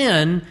that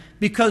sin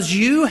because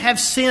you have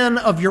sin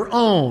of your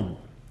own.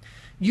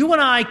 You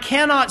and I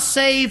cannot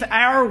save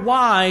our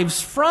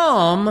wives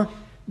from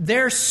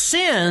their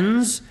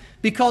sins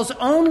because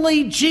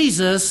only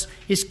Jesus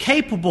is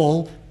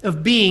capable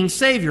of being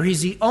Savior.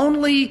 He's the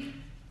only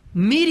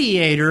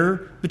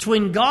mediator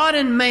between God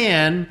and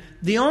man,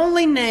 the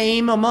only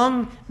name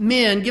among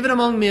men, given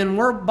among men,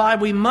 whereby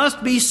we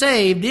must be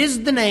saved,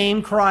 is the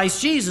name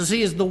Christ Jesus.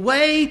 He is the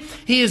way,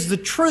 He is the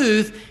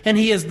truth, and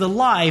He is the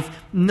life.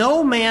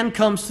 No man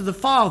comes to the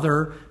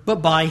Father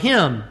but by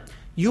Him.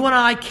 You and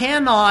I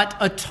cannot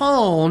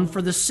atone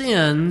for the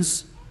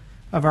sins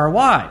of our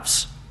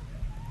wives.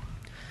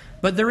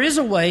 But there is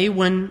a way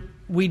when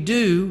we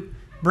do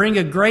bring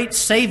a great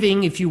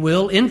saving, if you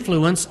will,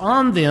 influence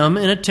on them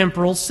in a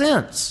temporal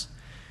sense.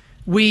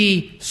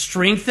 We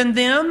strengthen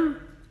them,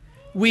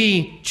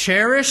 we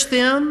cherish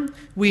them,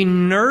 we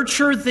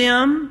nurture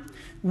them,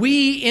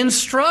 we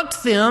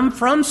instruct them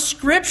from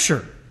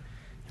Scripture.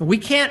 We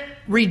can't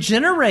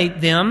regenerate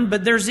them,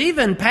 but there's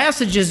even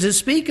passages that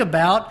speak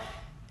about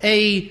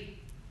an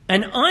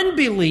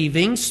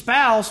unbelieving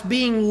spouse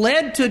being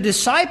led to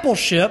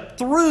discipleship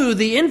through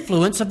the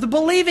influence of the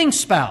believing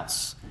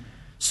spouse.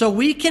 So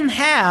we can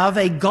have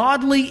a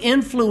godly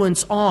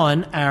influence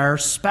on our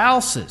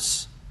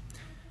spouses.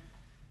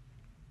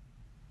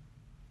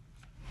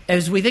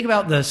 As we think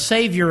about the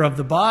Savior of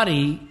the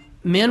body,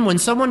 men, when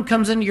someone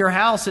comes into your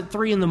house at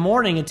 3 a.m.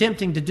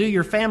 attempting to do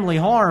your family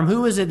harm,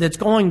 who is it that's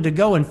going to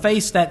go and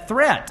face that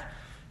threat?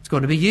 It's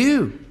going to be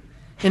you.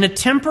 In a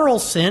temporal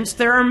sense,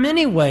 there are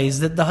many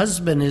ways that the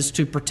husband is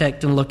to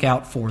protect and look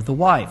out for the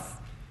wife.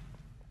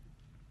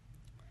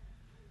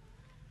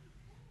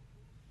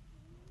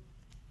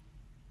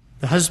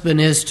 The husband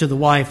is to the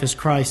wife as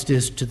Christ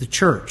is to the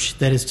church.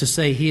 That is to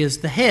say, he is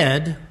the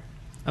head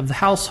of the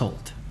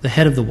household, the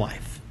head of the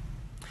wife.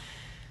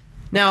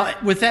 Now,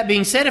 with that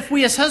being said, if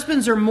we as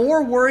husbands are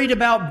more worried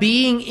about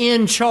being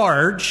in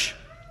charge,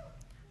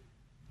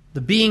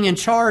 the being in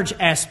charge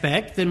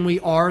aspect, than we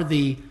are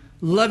the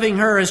loving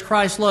her as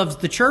Christ loves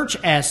the church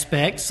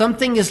aspect,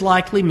 something is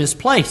likely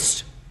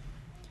misplaced.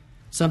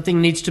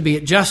 Something needs to be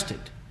adjusted.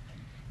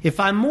 If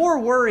I'm more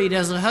worried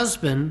as a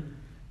husband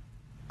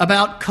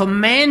about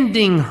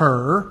commanding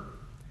her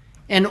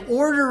and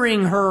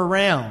ordering her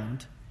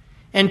around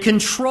and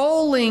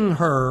controlling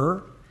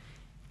her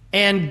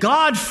and,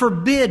 God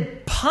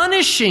forbid,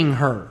 punishing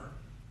her,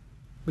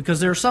 because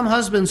there are some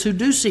husbands who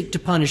do seek to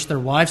punish their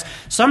wives.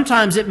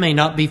 Sometimes it may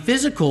not be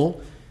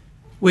physical,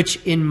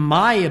 which, in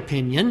my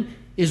opinion,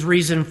 is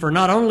reason for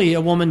not only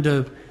a woman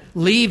to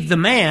leave the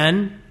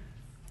man,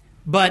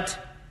 but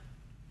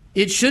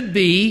it should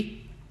be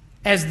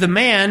as the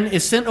man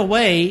is sent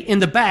away in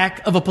the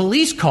back of a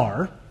police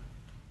car.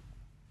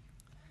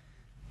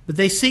 But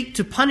they seek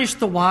to punish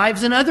the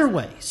wives in other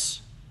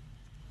ways.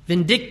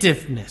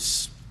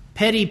 Vindictiveness,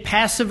 petty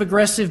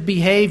passive-aggressive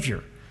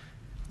behavior,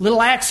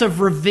 little acts of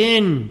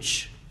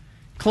revenge,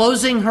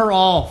 closing her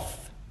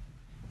off,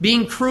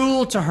 being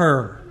cruel to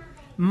her,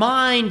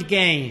 mind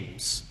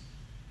games.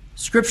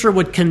 Scripture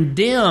would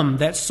condemn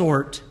that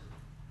sort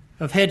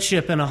of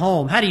headship in a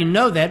home. How do you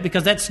know that?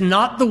 Because that's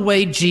not the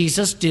way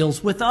Jesus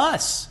deals with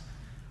us.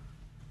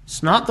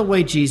 It's not the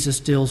way Jesus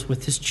deals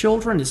with his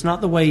children. It's not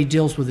the way he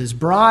deals with his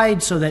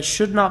bride. So that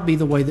should not be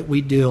the way that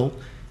we deal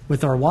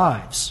with our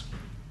wives.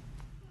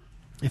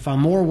 If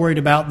I'm more worried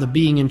about the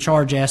being in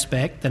charge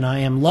aspect than I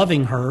am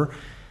loving her,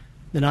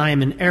 then I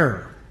am in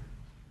error.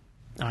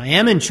 I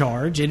am in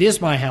charge. It is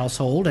my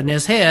household. And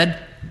as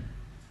head,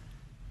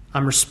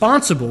 I'm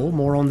responsible.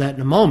 More on that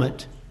in a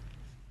moment.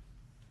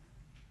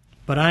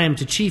 But I am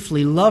to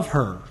chiefly love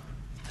her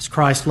as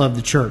Christ loved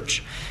the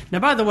church. Now,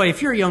 by the way,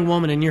 if you're a young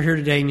woman and you're here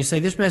today and you say,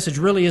 this message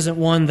really isn't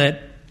one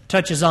that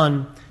touches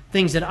on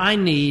things that I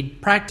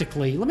need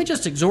practically, let me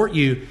just exhort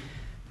you.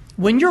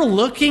 When you're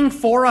looking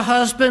for a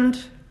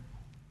husband,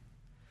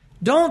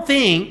 don't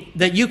think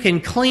that you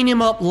can clean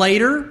him up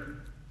later.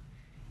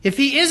 If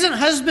he isn't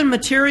husband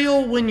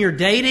material when you're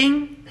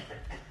dating,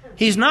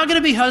 he's not going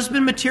to be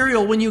husband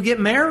material when you get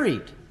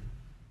married.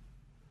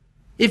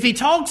 If he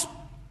talks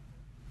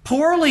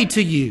poorly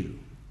to you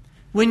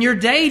when you're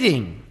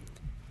dating,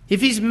 if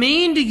he's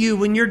mean to you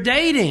when you're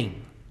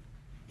dating,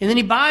 and then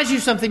he buys you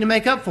something to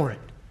make up for it,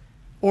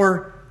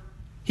 or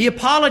he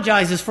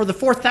apologizes for the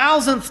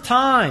 4,000th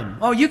time,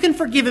 oh, you can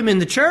forgive him in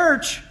the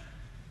church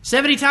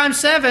 70 times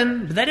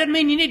 7, but that doesn't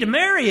mean you need to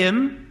marry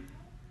him.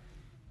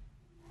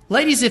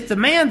 Ladies, if the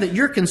man that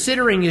you're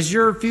considering as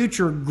your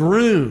future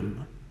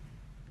groom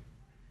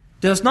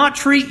does not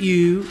treat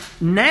you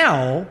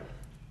now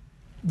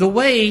the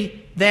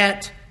way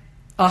that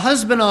a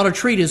husband ought to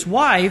treat his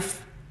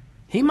wife,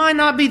 he might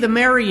not be the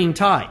marrying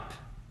type.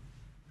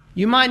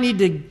 You might need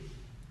to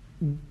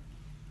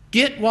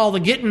get while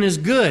the getting is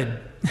good,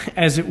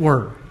 as it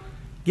were.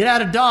 Get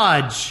out of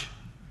Dodge.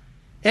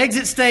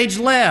 Exit stage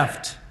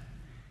left.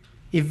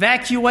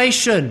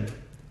 Evacuation.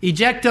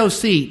 Ejecto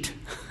seat.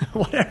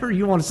 Whatever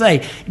you want to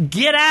say.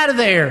 Get out of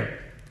there.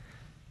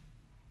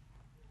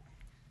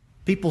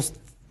 People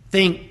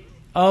think,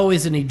 oh,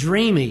 isn't he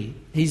dreamy?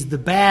 He's the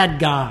bad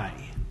guy.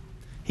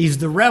 He's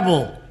the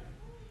rebel.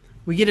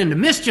 We get into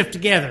mischief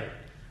together.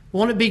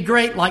 Won't it be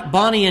great like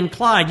Bonnie and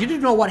Clyde? You do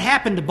know what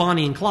happened to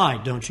Bonnie and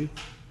Clyde, don't you?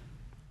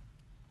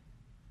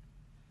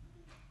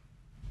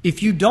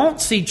 If you don't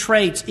see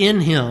traits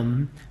in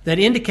him that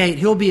indicate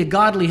he'll be a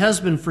godly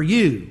husband for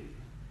you,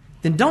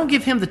 then don't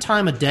give him the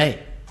time of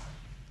day.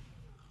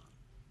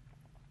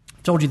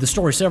 I've told you the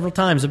story several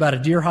times about a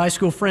dear high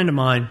school friend of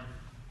mine,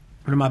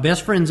 one of my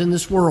best friends in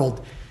this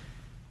world.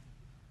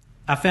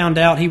 I found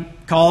out he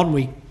called and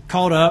we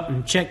called up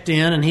and checked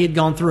in, and he had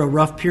gone through a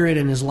rough period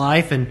in his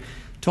life and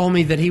told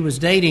me that he was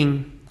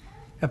dating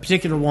a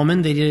particular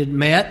woman that he had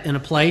met in a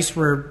place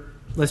where,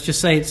 let's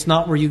just say it's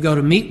not where you go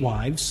to meet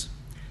wives.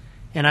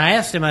 And I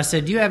asked him, I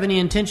said, do you have any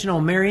intention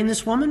on marrying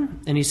this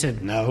woman? And he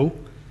said, no.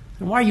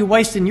 And why are you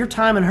wasting your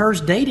time and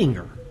hers dating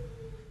her?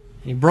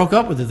 And he broke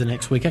up with her the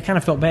next week. I kind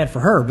of felt bad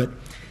for her, but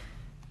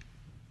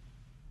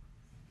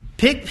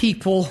pick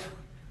people,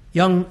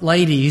 young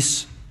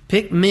ladies,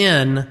 pick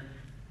men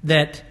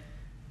that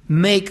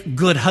make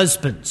good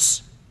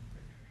husbands.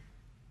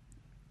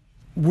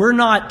 We're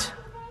not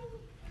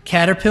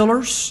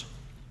caterpillars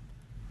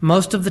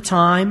most of the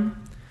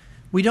time.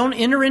 We don't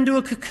enter into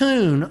a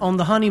cocoon on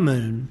the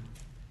honeymoon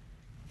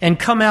and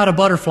come out a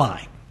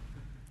butterfly.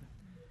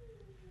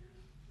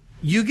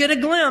 You get a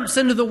glimpse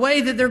into the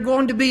way that they're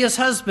going to be as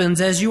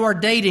husbands as you are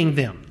dating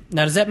them.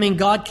 Now, does that mean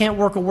God can't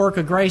work a work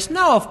of grace?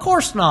 No, of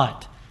course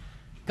not.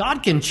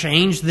 God can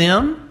change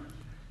them,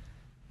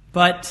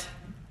 but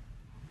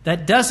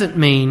that doesn't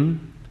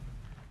mean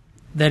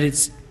that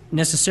it's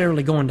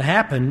necessarily going to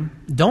happen.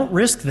 Don't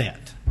risk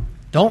that.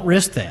 Don't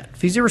risk that.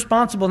 If he's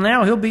irresponsible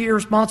now, he'll be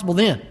irresponsible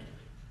then.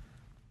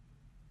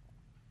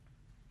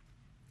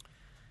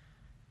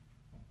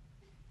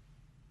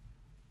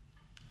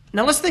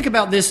 Now let's think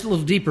about this a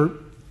little deeper.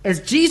 As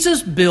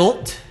Jesus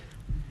built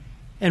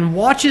and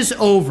watches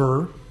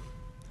over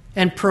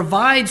and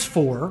provides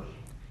for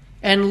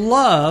and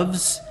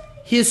loves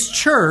his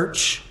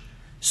church,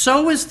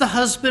 so is the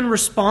husband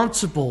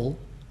responsible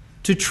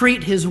to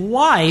treat his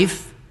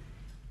wife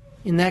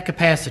in that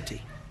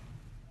capacity.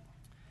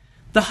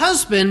 The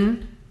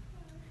husband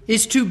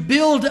is to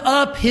build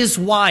up his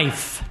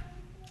wife.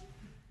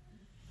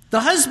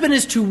 The husband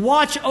is to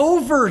watch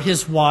over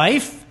his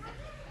wife.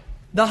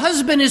 The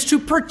husband is to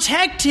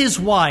protect his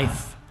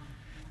wife.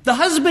 The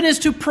husband is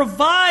to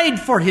provide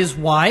for his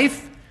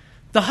wife.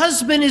 The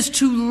husband is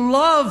to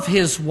love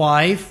his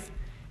wife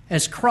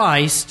as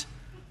Christ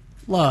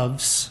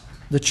loves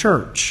the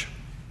church.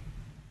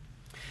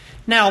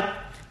 Now, I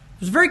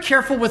was very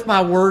careful with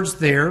my words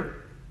there,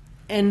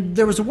 and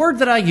there was a word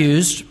that I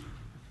used,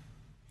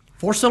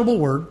 4-syllable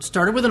word,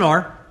 started with an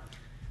R,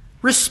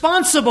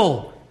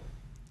 responsible.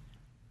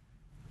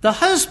 The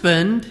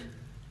husband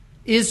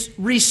is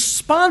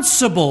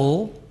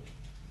responsible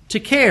to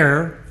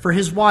care for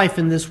his wife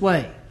in this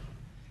way.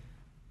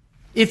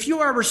 If you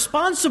are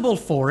responsible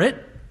for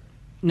it,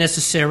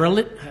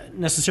 necessarily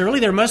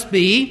there must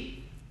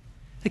be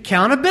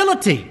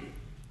accountability.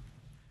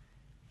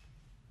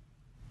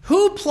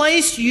 Who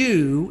placed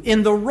you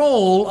in the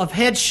role of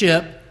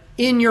headship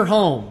in your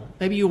home?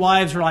 Maybe you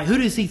wives are like, who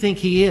does he think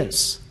he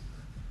is?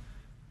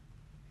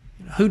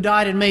 Who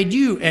died and made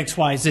you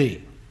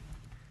XYZ?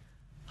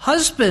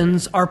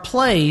 Husbands are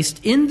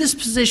placed in this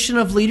position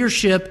of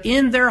leadership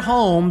in their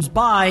homes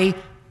by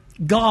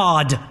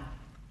God.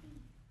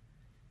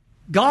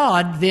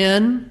 God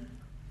then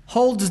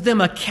holds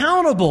them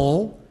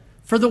accountable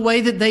for the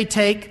way that they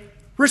take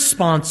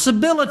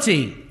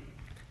responsibility.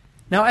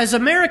 Now, as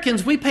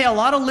Americans, we pay a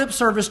lot of lip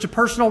service to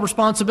personal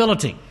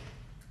responsibility.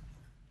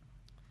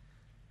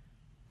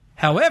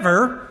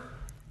 However,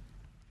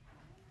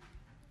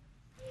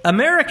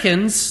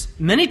 Americans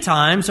many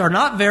times are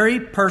not very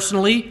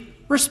personally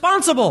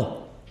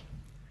responsible.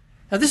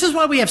 Now, this is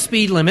why we have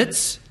speed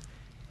limits,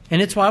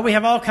 and it's why we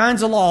have all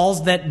kinds of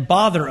laws that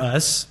bother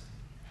us.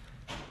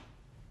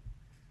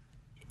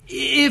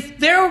 If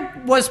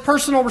there was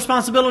personal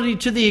responsibility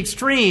to the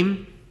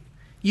extreme,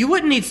 you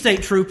wouldn't need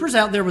state troopers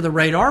out there with a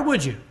radar,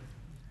 would you?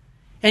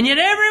 And yet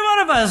every one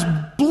of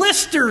us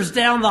blisters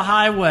down the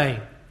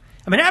highway.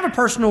 I mean, I have a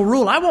personal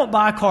rule. I won't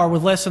buy a car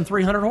with less than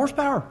 300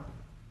 horsepower.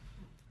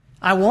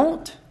 I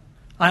won't.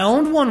 I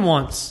owned one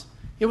once.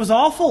 It was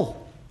awful.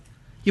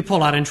 You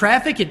pull out in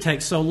traffic, it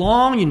takes so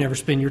long, you never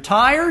spin your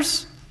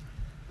tires.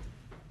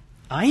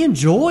 I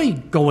enjoy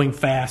going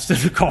fast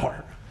in a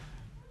car.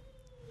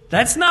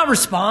 That's not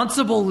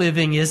responsible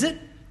living, is it?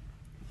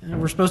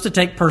 We're supposed to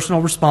take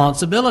personal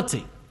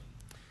responsibility.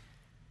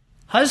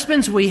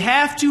 Husbands, we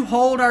have to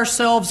hold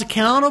ourselves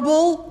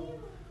accountable,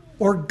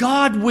 or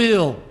God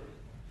will.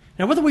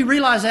 Now, whether we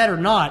realize that or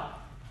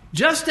not,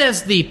 just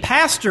as the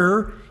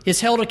pastor is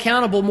held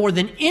accountable more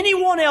than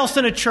anyone else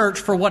in a church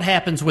for what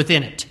happens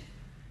within it,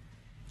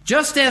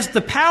 just as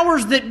the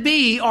powers that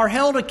be are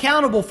held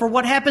accountable for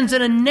what happens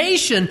in a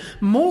nation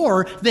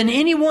more than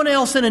anyone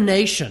else in a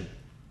nation,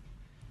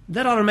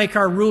 that ought to make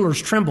our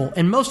rulers tremble,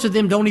 and most of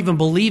them don't even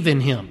believe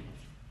in him.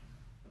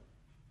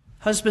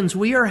 Husbands,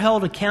 we are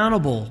held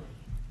accountable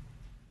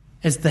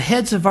as the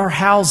heads of our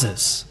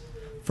houses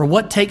for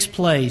what takes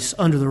place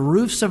under the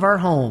roofs of our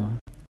home.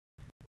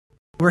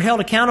 We're held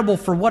accountable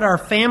for what our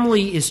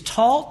family is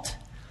taught,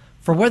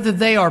 for whether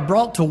they are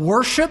brought to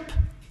worship.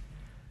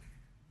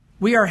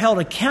 We are held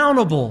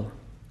accountable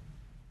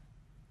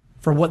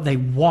for what they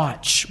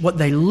watch, what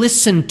they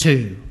listen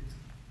to,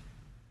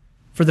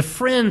 for the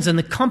friends and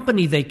the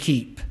company they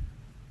keep.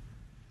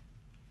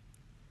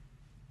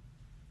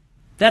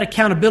 That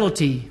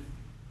accountability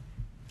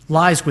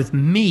lies with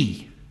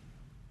me.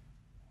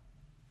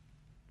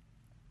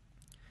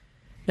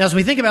 Now, as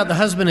we think about the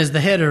husband as the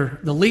head or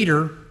the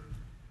leader,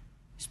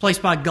 he's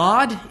placed by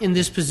God in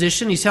this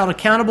position. He's held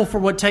accountable for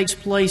what takes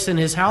place in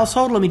his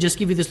household. Let me just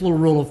give you this little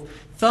rule of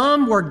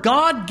thumb. Where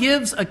God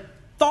gives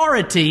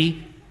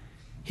authority,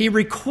 he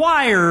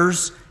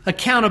requires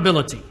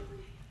accountability.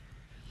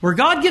 Where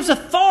God gives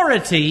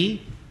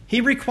authority,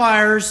 he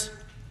requires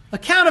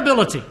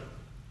accountability.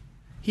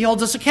 He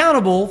holds us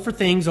accountable for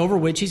things over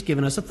which he's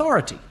given us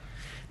authority.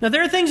 Now,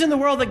 there are things in the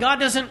world that God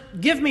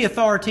doesn't give me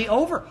authority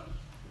over.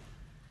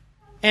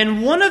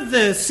 And one of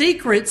the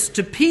secrets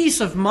to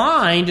peace of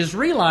mind is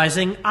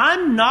realizing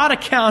I'm not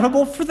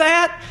accountable for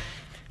that.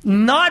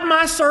 Not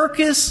my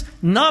circus,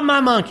 not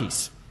my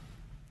monkeys.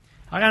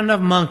 I got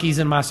enough monkeys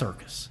in my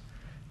circus.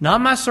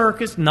 Not my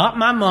circus, not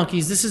my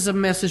monkeys. This is a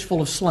message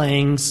full of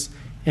slangs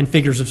and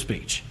figures of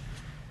speech.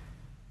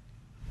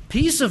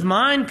 Peace of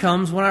mind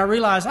comes when I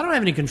realize I don't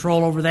have any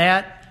control over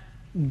that.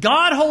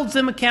 God holds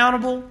them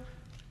accountable.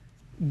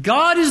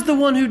 God is the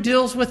one who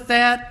deals with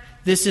that.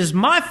 This is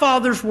my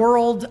Father's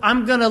world.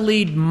 I'm going to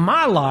lead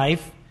my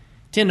life,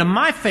 tend to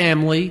my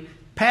family,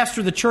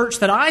 pastor the church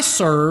that I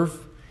serve,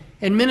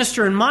 and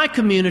minister in my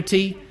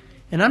community,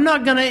 and I'm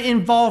not going to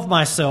involve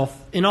myself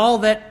in all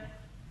that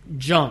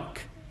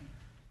junk.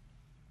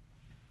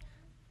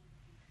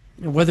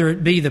 Whether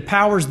it be the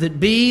powers that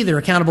be, they're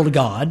accountable to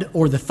God,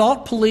 or the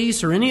thought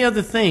police or any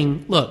other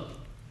thing, look,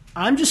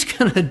 I'm just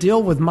going to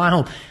deal with my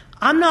own.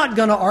 I'm not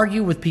going to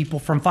argue with people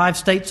from 5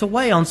 states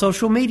away on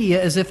social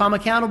media as if I'm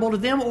accountable to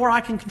them or I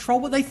can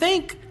control what they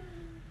think.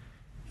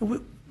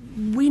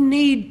 We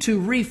need to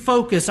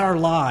refocus our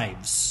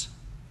lives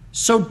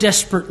so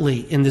desperately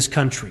in this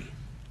country.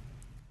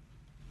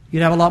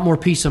 You'd have a lot more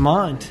peace of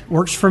mind.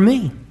 Works for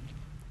me.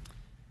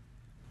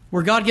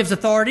 Where God gives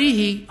authority,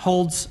 He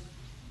holds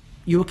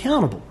you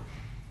accountable.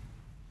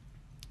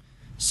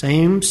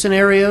 Same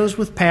scenarios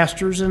with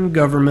pastors and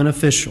government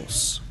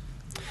officials.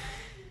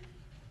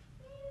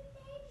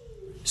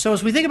 So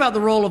as we think about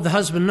the role of the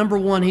husband, number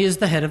one, he is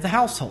the head of the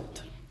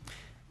household.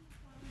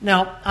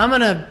 Now, I'm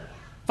going to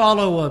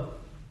follow a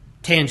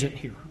tangent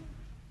here.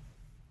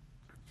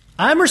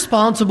 I'm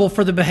responsible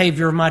for the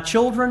behavior of my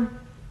children.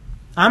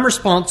 I'm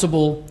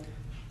responsible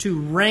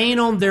to rain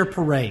on their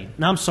parade.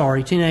 Now, I'm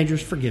sorry,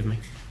 teenagers, forgive me.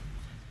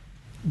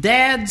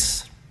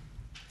 Dads,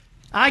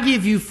 I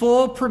give you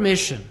full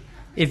permission.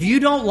 If you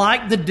don't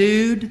like the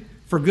dude,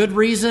 for good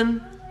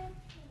reason,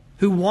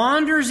 who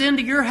wanders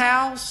into your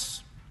house,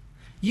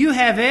 you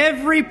have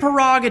every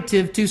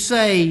prerogative to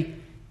say,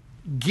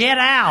 get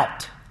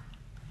out.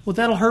 Well,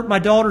 that'll hurt my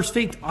daughter's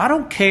feet. I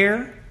don't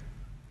care.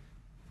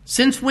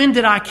 Since when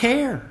did I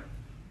care?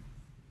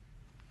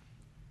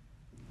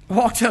 I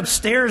walked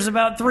upstairs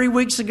about 3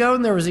 weeks ago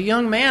and there was a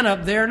young man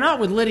up there, not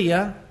with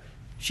Lydia.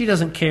 She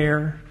doesn't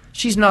care.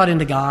 She's not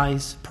into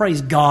guys.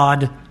 Praise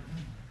God.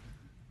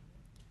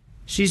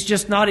 She's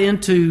just not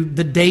into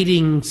the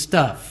dating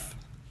stuff.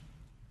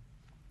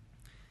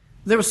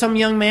 There was some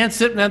young man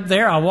sitting up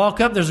there. I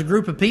walk up, there's a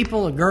group of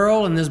people, a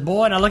girl and this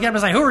boy, and I look at him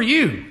and say, who are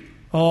you?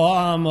 Oh,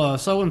 I'm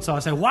so-and-so. I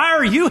say, why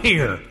are you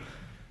here?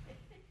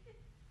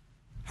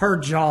 Her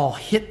jaw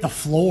hit the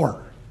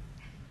floor.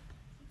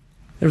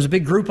 There was a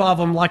big group of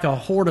them like a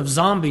horde of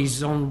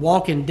zombies on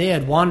Walking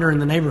Dead wandering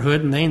the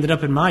neighborhood, and they ended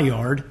up in my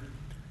yard.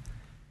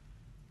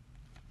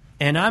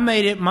 And I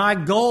made it my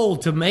goal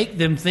to make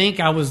them think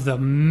I was the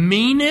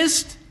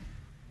meanest,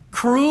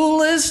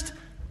 cruelest,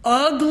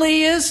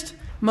 ugliest,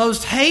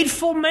 most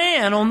hateful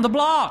man on the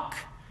block.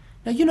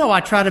 Now, you know I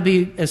try to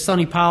be, as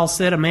Sonny Powell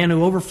said, a man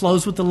who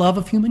overflows with the love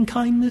of human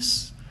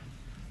kindness.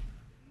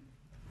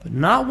 But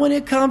not when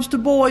it comes to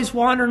boys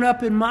wandering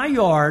up in my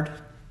yard.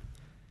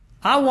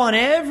 I want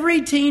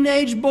every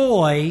teenage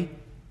boy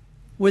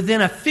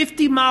within a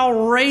 50-mile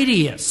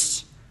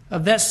radius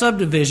of that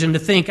subdivision to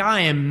think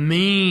I am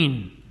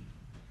mean.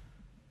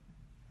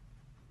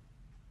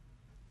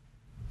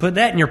 Put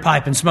that in your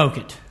pipe and smoke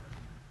it.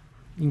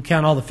 You can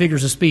count all the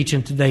figures of speech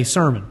in today's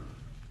sermon.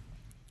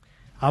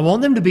 I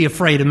want them to be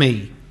afraid of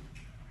me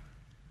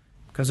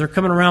because they're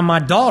coming around my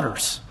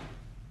daughters.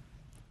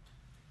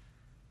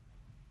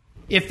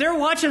 If they're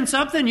watching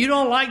something you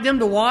don't like them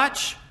to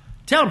watch,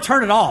 tell them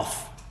turn it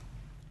off.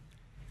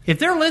 If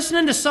they're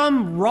listening to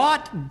some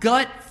rot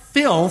gut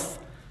filth,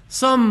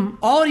 some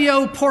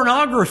audio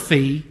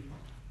pornography,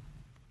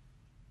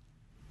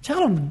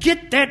 tell them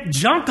get that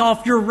junk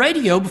off your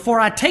radio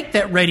before I take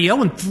that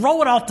radio and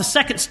throw it off the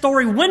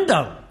second-story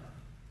window.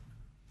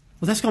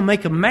 Well, that's going to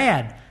make them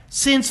mad.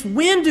 Since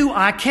when do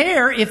I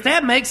care if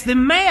that makes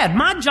them mad?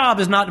 My job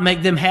is not to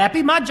make them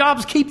happy. My job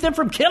is to keep them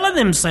from killing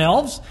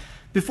themselves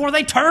before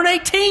they turn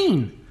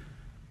 18.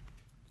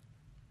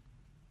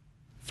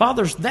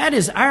 Fathers, that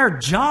is our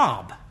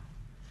job.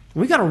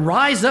 We got to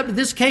rise up to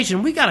this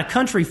occasion. We got a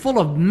country full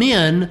of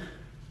men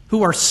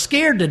who are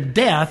scared to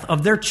death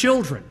of their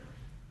children.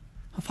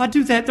 If I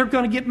do that, they're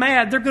going to get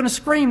mad. They're going to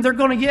scream. They're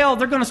going to yell.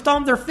 They're going to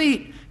stomp their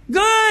feet.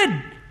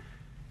 Good!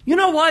 You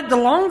know what? The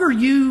longer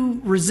you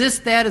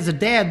resist that as a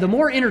dad, the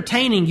more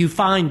entertaining you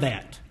find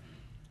that.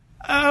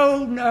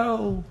 Oh,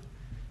 no.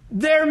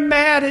 They're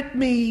mad at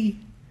me.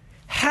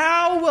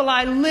 How will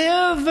I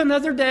live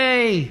another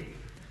day?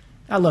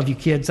 I love you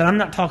kids, and I'm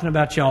not talking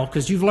about y'all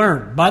because you've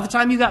learned. By the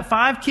time you got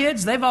 5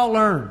 kids, they've all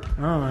learned.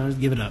 Oh, let's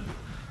give it up.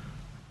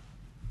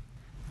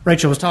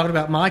 Rachel was talking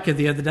about Micah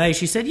the other day.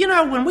 She said, you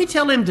know, when we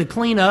tell him to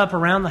clean up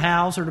around the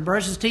house or to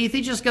brush his teeth,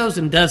 he just goes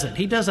and does it.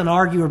 He doesn't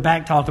argue or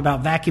backtalk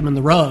about vacuuming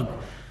the rug.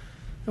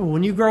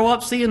 When you grow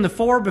up seeing the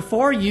 4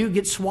 before you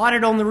get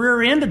swatted on the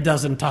rear end a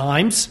dozen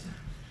times,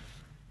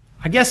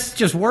 I guess it's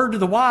just word to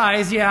the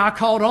wise, yeah, I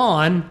caught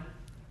on.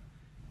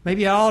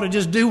 Maybe I ought to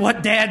just do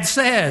what Dad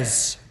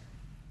says.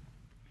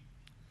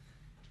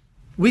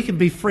 We can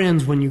be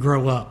friends when you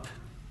grow up.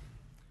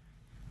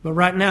 But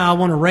right now, I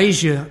want to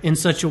raise you in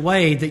such a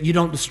way that you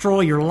don't destroy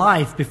your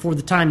life before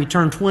the time you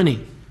turn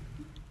 20.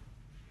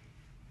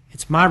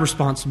 It's my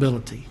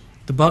responsibility.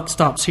 The buck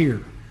stops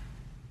here.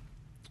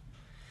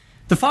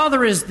 The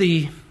father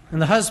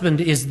and the husband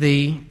is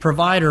the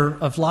provider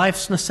of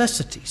life's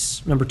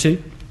necessities. Number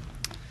 2.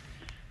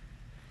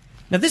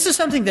 Now, this is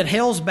something that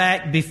hails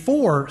back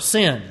before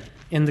sin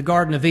in the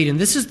Garden of Eden.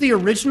 This is the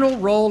original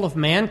role of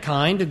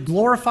mankind, to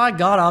glorify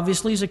God,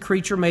 obviously, as a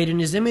creature made in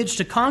His image,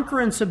 to conquer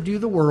and subdue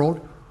the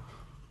world.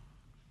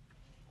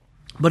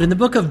 But in the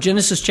book of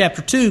Genesis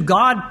chapter 2,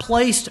 God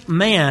placed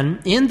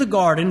man in the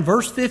garden,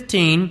 verse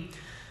 15,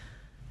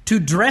 to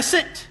dress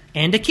it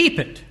and to keep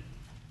it.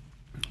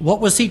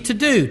 What was He to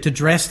do? To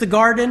dress the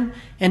garden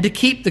and to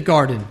keep the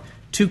garden,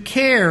 to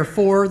care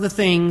for the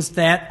things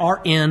that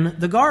are in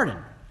the garden.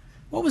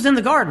 What was in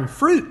the garden?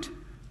 Fruit,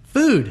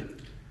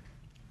 food,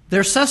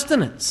 their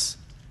sustenance.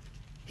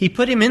 He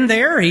put him in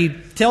there. He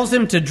tells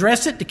him to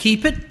dress it, to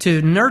keep it,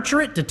 to nurture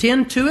it, to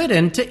tend to it,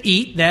 and to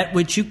eat that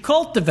which you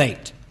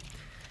cultivate.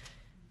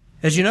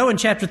 As you know, in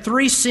chapter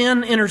 3,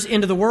 sin enters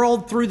into the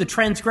world through the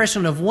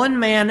transgression of one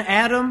man,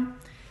 Adam.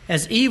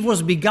 As Eve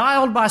was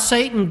beguiled by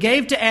Satan,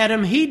 gave to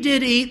Adam, he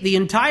did eat. The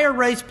entire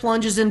race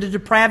plunges into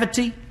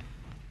depravity.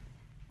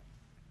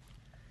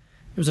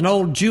 There was an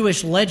old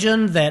Jewish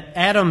legend that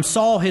Adam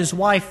saw his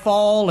wife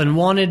fall and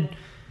wanted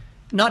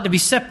not to be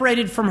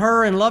separated from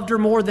her and loved her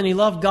more than he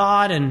loved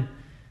God, and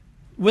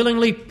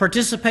willingly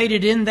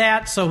participated in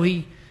that so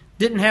he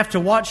didn't have to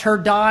watch her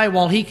die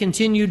while he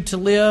continued to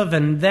live.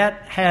 And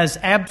that has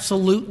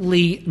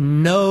absolutely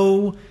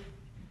no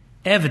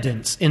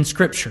evidence in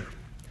Scripture.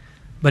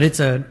 But it's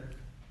a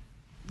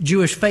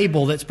Jewish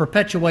fable that's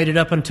perpetuated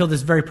up until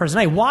this very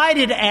present day. Why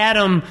did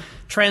Adam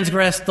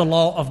transgress the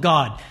law of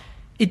God?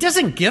 It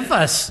doesn't give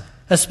us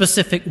a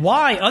specific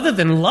why other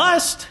than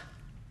lust.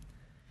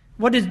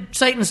 What did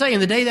Satan say? In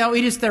the day thou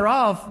eatest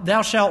thereof,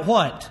 thou shalt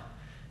what?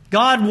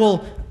 God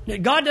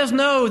does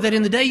know that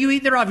in the day you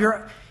eat thereof,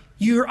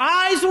 your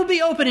eyes will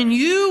be open and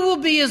you will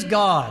be as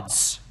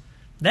gods.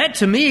 That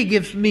to me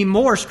gives me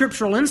more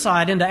scriptural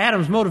insight into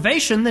Adam's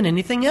motivation than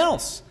anything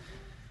else.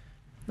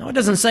 No, it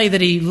doesn't say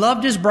that he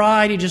loved his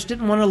bride, he just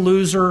didn't want to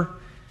lose her.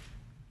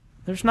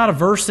 There's not a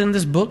verse in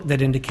this book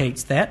that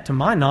indicates that, to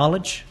my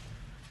knowledge.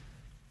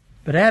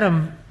 But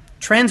Adam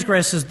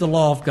transgresses the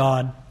law of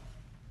God.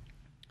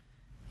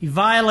 He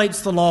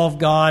violates the law of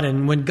God,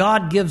 and when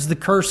God gives the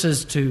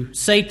curses to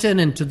Satan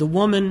and to the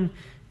woman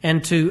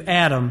and to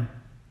Adam,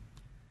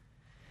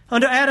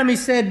 unto Adam he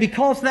said,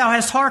 because thou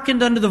hast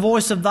hearkened unto the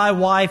voice of thy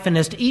wife, and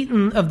hast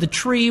eaten of the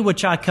tree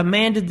which I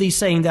commanded thee,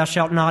 saying, thou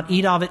shalt not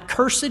eat of it,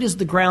 cursed is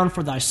the ground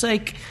for thy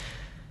sake.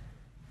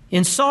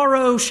 In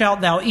sorrow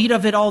shalt thou eat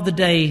of it all the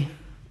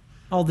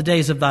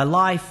days of thy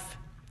life.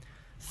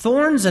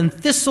 Thorns and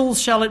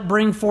thistles shall it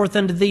bring forth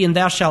unto thee, and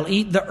thou shalt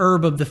eat the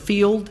herb of the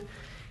field.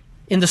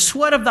 In the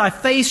sweat of thy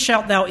face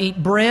shalt thou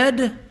eat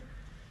bread,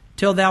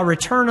 till thou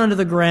return unto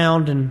the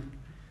ground, and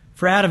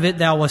for out of it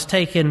thou wast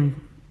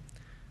taken.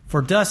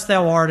 For dust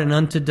thou art, and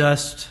unto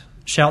dust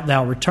shalt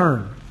thou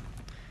return.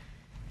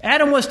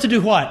 Adam was to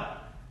do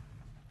what?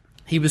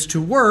 He was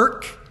to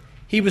work.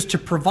 He was to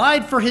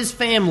provide for his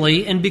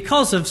family. And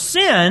because of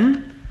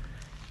sin,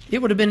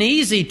 it would have been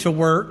easy to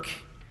work.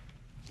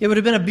 It would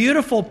have been a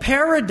beautiful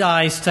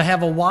paradise to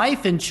have a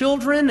wife and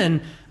children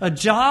and a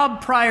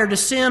job prior to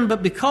sin.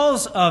 But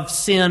because of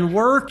sin,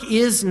 work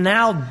is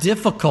now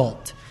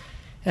difficult.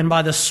 And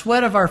by the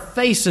sweat of our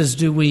faces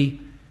do we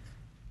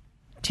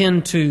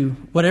tend to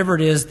whatever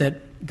it is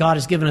that God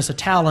has given us a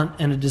talent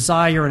and a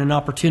desire and an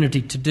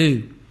opportunity to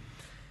do.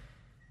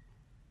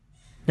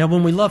 Now,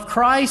 when we love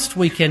Christ,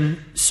 we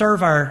can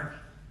serve our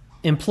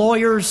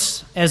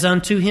employers as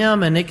unto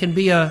Him, and it can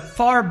be a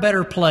far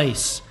better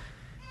place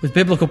with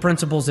biblical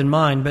principles in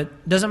mind. But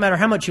it doesn't matter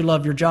how much you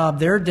love your job,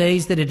 there are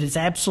days that it is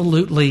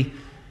absolutely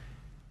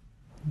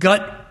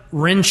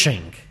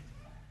gut-wrenching.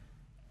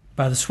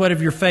 By the sweat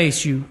of your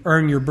face, you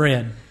earn your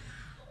bread.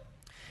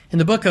 In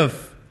the book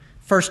of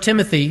 1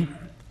 Timothy,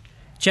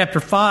 chapter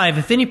 5,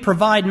 if any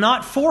provide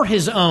not for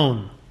his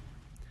own,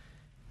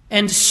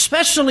 and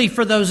especially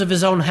for those of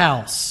his own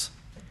house,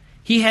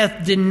 he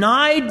hath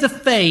denied the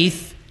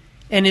faith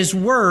and is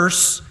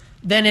worse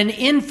than an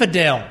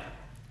infidel.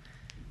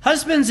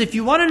 Husbands, if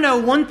you want to know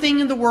one thing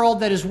in the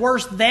world that is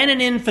worse than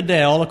an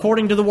infidel,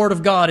 according to the Word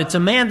of God, it's a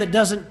man that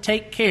doesn't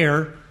take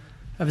care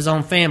of his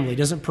own family,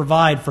 doesn't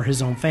provide for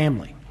his own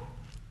family.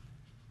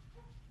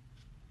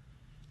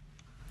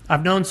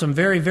 I've known some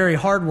very, very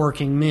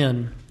hardworking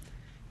men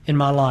in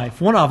my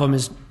life. One of them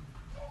is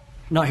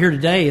not here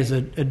today, is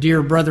a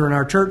dear brother in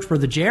our church,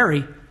 Brother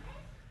Jerry.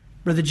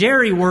 Brother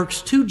Jerry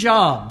works 2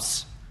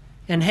 jobs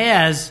and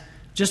has,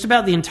 just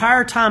about the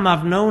entire time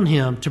I've known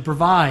him, to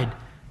provide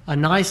a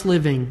nice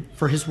living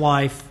for his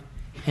wife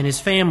and his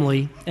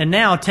family, and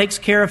now takes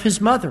care of his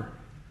mother.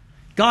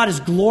 God is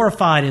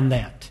glorified in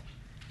that.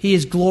 He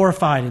is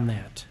glorified in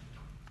that.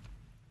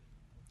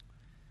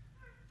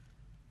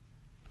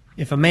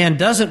 If a man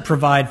doesn't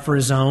provide for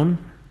his own,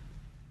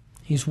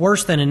 he's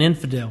worse than an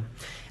infidel.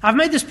 I've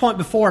made this point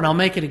before, and I'll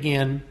make it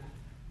again.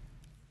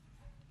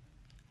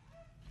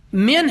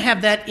 Men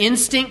have that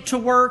instinct to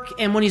work,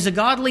 and when he's a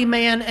godly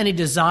man and he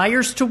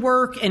desires to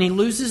work and he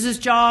loses his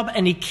job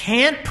and he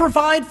can't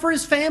provide for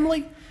his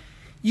family,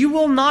 you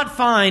will not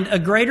find a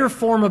greater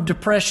form of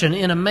depression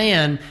in a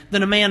man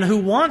than a man who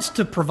wants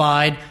to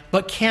provide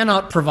but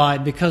cannot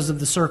provide because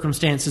of the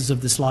circumstances of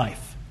this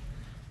life.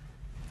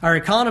 Our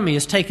economy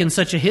has taken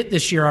such a hit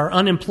this year. Our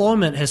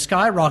unemployment has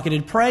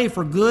skyrocketed. Pray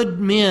for good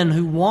men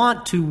who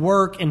want to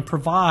work and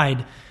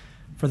provide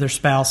for their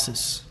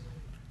spouses.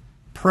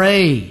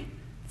 Pray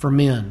for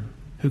men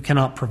who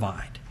cannot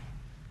provide.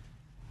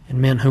 And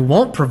men who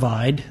won't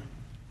provide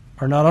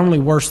are not only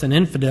worse than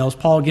infidels.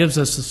 Paul gives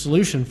us a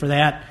solution for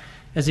that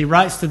as he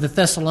writes to the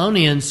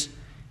Thessalonians,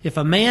 if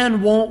a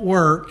man won't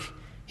work,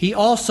 he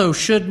also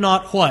should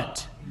not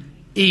what?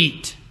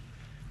 Eat.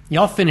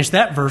 Y'all finished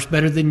that verse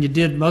better than you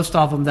did most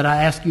of them that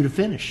I asked you to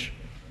finish.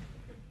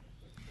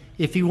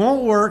 If he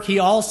won't work, he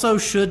also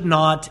should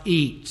not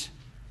eat.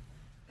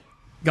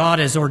 God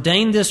has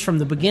ordained this from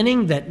the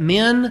beginning, that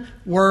men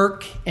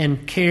work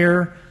and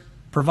care,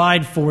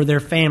 provide for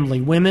their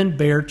family. Women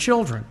bear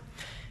children.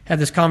 Had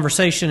this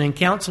conversation in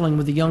counseling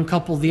with a young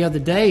couple the other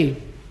day,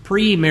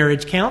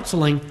 pre-marriage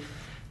counseling.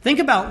 Think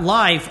about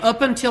life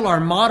up until our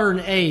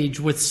modern age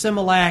with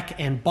Similac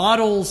and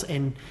bottles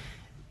and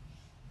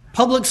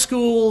public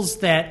schools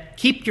that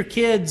keep your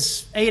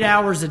kids 8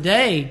 hours a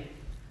day,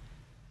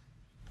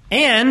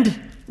 and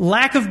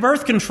lack of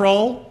birth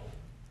control.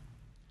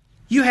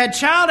 You had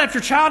child after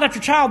child after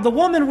child. The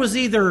woman was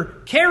either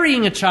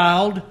carrying a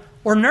child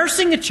or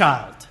nursing a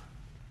child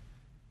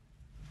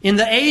in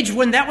the age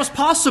when that was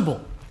possible.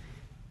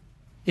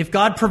 If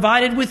God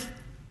provided with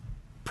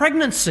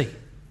pregnancy,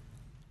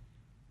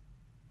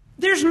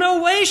 there's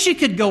no way she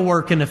could go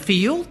work in a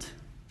field.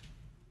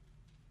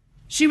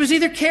 She was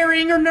either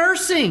carrying or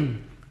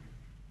nursing.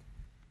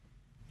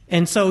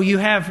 And so you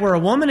have where a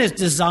woman is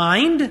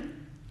designed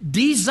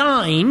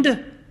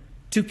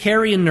to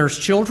carry and nurse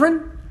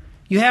children.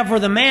 You have where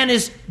the man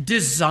is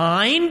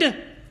designed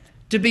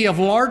to be of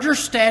larger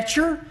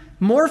stature,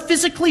 more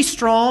physically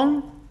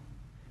strong,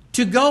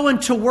 to go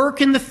and to work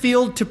in the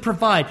field to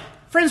provide.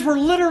 Friends, we're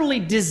literally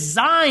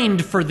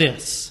designed for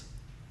this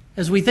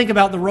as we think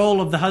about the role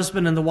of the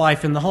husband and the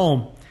wife in the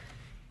home.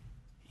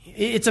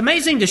 It's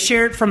amazing to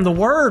share it from the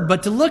Word,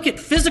 but to look at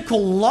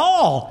physical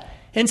law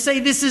and say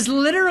this is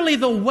literally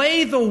the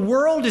way the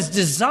world is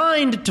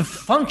designed to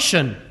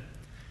function.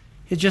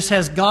 It just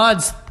has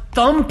God's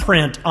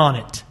thumbprint on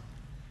it.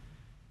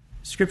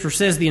 Scripture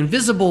says the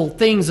invisible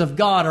things of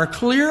God are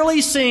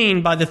clearly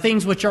seen by the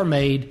things which are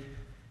made,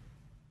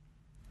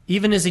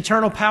 even His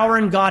eternal power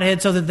and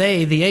Godhead, so that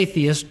they, the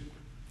atheists,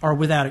 are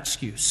without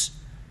excuse.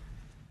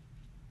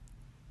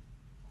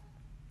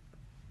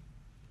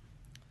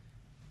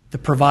 The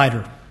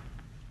provider.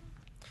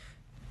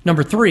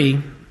 Number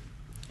 3,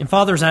 and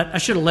fathers, I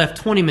should have left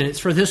 20 minutes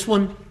for this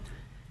one.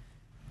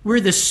 We're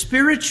the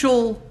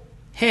spiritual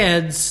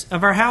heads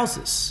of our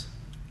houses.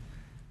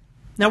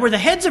 Now, we're the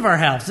heads of our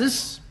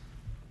houses.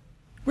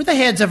 We're the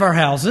heads of our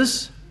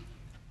houses.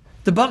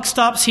 The buck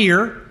stops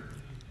here.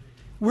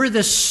 We're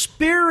the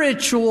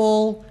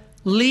spiritual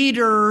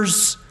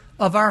leaders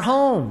of our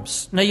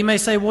homes. Now, you may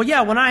say, well,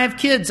 yeah, when I have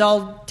kids,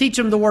 I'll teach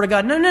them the Word of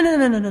God.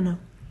 No.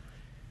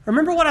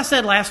 Remember what I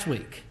said last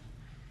week.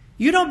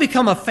 You don't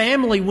become a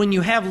family when you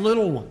have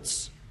little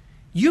ones.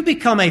 You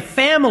become a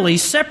family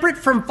separate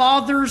from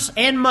fathers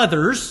and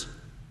mothers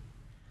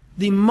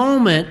the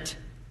moment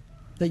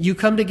that you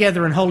come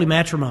together in holy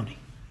matrimony.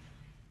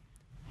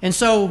 And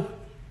so,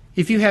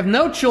 if you have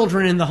no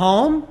children in the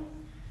home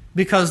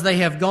because they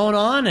have gone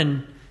on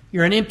and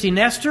you're an empty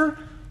nester,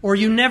 or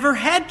you never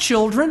had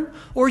children,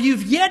 or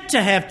you've yet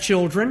to have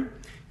children,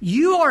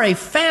 you are a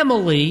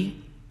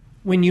family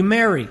when you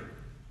marry.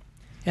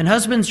 And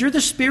husbands, you're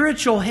the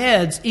spiritual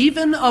heads,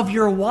 even of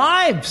your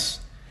wives.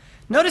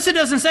 Notice it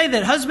doesn't say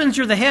that husbands,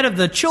 you're the head of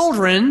the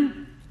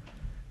children,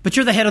 but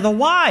you're the head of the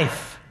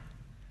wife.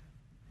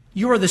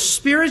 You are the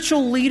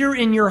spiritual leader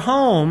in your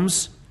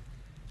homes.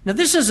 Now,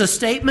 this is a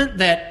statement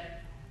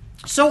that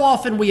so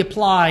often we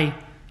apply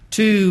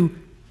to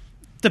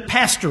the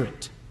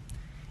pastorate.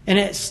 And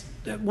it's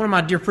one of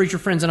my dear preacher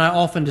friends and I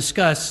often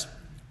discuss.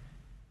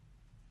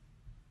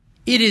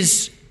 It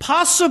is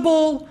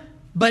possible,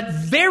 but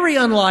very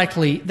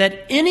unlikely,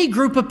 that any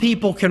group of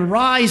people can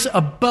rise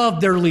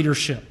above their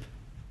leadership.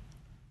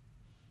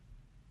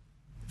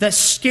 That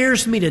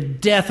scares me to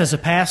death as a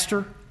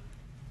pastor,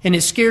 and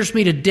it scares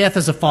me to death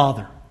as a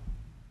father.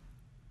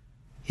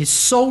 It's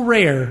so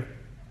rare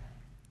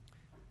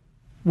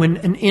when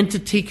an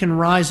entity can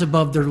rise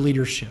above their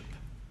leadership.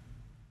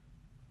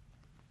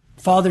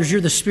 Fathers,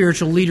 you're the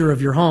spiritual leader of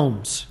your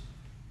homes.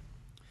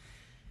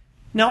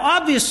 Now,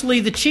 obviously,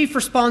 the chief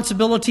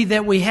responsibility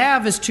that we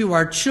have is to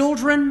our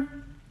children,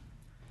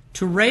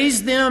 to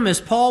raise them,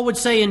 as Paul would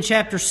say in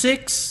chapter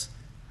 6,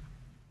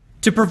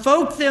 to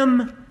provoke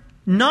them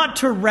not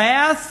to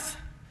wrath,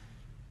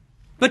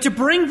 but to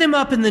bring them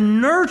up in the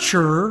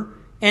nurture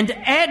and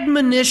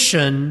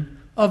admonition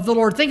of the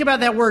Lord. Think about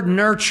that word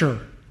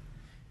nurture.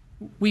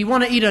 We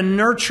want to eat a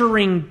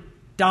nurturing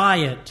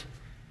diet.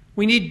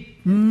 We need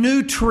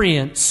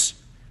nutrients.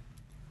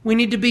 We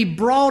need to be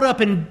brought up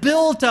and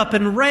built up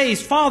and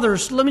raised.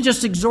 Fathers, let me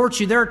just exhort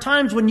you. There are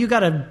times when you got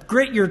to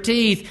grit your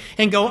teeth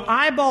and go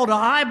eyeball to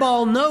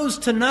eyeball, nose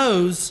to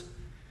nose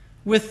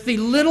with the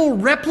little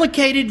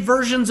replicated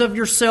versions of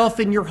yourself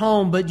in your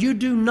home, but you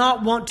do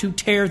not want to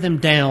tear them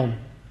down.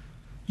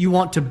 You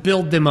want to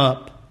build them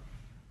up.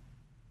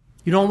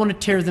 You don't want to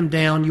tear them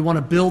down. You want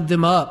to build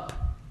them up.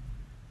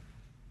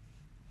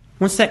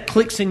 Once that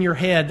clicks in your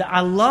head,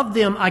 I love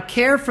them, I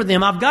care for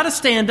them, I've got to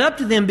stand up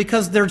to them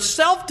because they're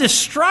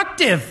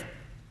self-destructive.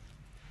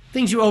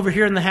 Things you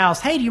overhear in the house.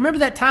 Hey, do you remember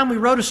that time we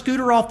rode a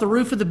scooter off the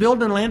roof of the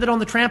building and landed on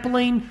the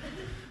trampoline?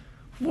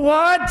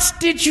 What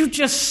did you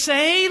just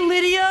say,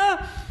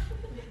 Lydia?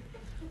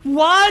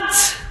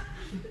 What?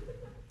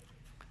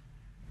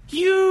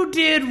 You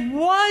did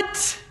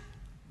what?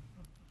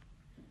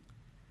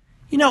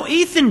 You know,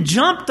 Ethan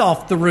jumped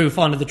off the roof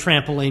onto the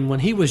trampoline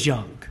when he was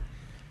young.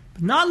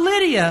 But not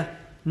Lydia.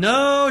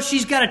 No,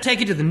 she's got to take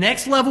it to the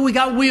next level. We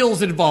got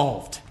wheels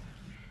involved.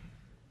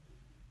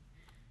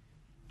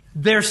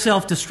 They're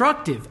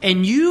self-destructive,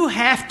 and you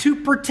have to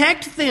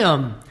protect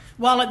them,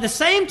 while at the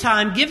same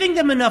time giving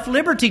them enough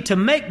liberty to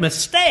make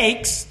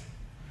mistakes.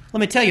 Let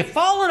me tell you,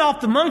 falling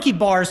off the monkey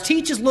bars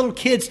teaches little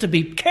kids to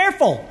be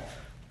careful.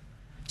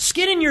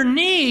 Skinning your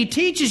knee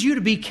teaches you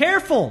to be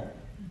careful.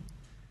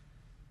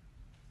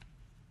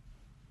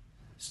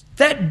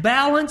 That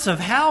balance of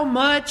how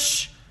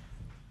much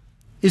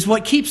is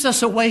what keeps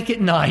us awake at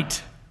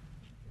night.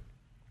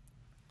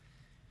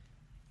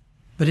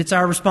 But it's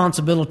our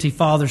responsibility,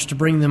 fathers, to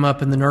bring them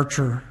up in the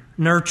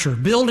nurture,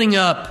 building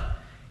up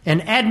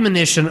an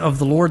admonition of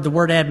the Lord. The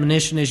word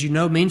admonition, as you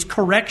know, means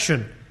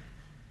correction.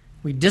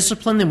 We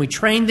discipline them, we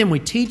train them, we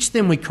teach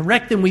them, we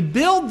correct them, we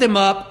build them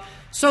up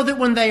so that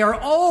when they are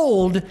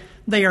old,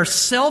 they are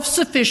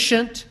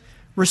self-sufficient,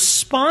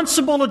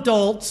 responsible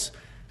adults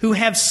who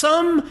have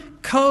some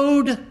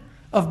code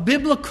of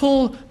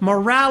biblical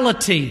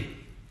morality.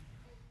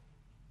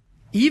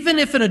 Even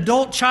if an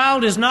adult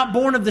child is not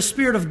born of the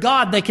Spirit of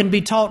God, they can be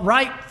taught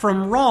right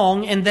from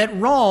wrong, and that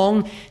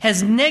wrong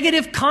has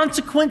negative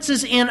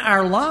consequences in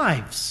our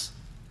lives.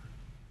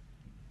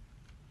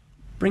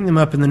 Bring them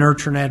up in the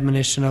nurture and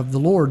admonition of the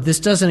Lord.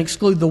 This doesn't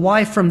exclude the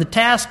wife from the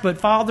task, but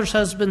fathers,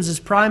 husbands, his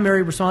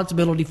primary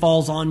responsibility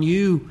falls on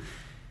you.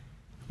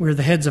 We're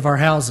the heads of our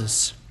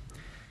houses.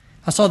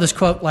 I saw this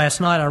quote last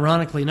night,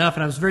 ironically enough,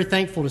 and I was very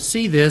thankful to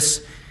see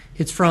this.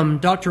 It's from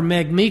Dr.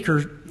 Meg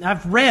Meeker.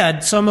 I've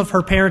read some of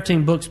her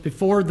parenting books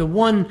before. The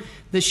one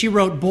that she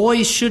wrote,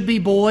 Boys Should Be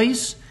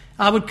Boys,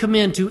 I would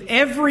commend to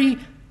every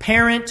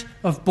parent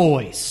of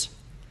boys.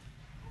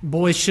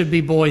 Boys should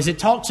be boys. It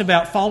talks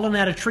about falling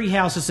out of tree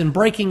houses and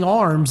breaking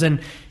arms and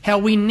how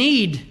we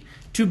need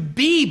to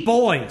be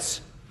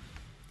boys.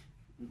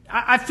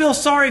 I feel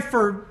sorry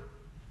for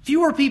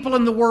fewer people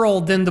in the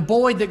world than the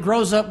boy that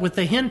grows up with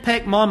a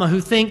henpecked mama who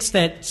thinks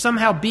that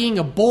somehow being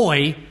a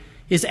boy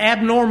is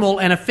abnormal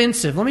and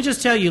offensive. Let me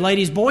just tell you,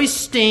 ladies, boys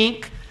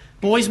stink.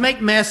 Boys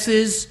make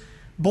messes.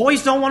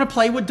 Boys don't want to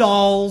play with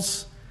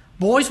dolls.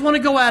 Boys want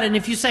to go out, and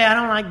if you say, I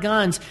don't like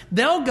guns,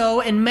 they'll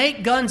go and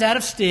make guns out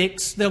of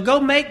sticks. They'll go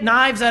make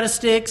knives out of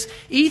sticks.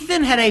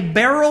 Ethan had a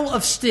barrel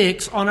of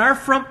sticks on our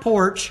front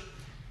porch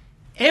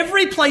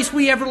every place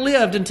we ever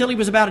lived until he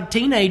was about a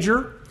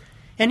teenager.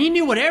 And he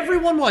knew what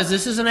everyone was.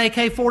 This is an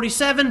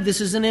AK-47. This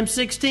is an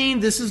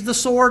M16. This is the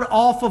sword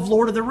off of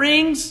Lord of the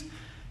Rings.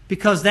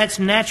 Because that's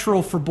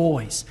natural for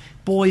boys.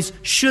 Boys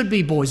should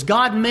be boys.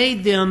 God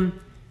made them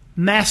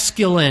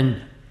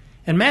masculine.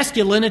 And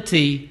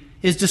masculinity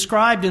is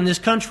described in this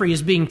country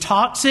as being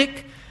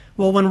toxic.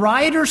 Well, when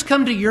rioters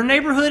come to your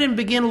neighborhood and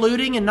begin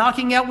looting and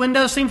knocking out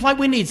windows, seems like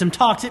we need some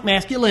toxic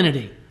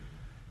masculinity.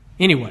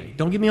 Anyway,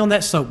 don't get me on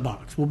that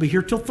soapbox. We'll be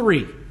here till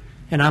 3,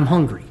 and I'm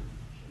hungry.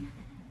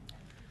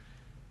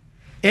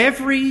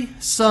 Every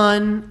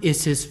son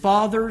is his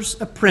father's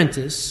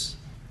apprentice,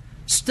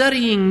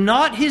 studying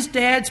not his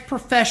dad's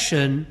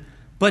profession,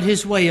 but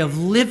his way of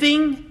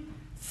living,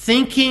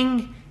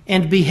 thinking,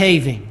 and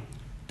behaving.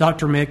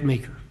 Dr. Meg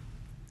Meeker.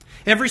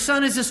 Every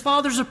son is his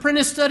father's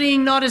apprentice,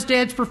 studying not his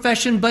dad's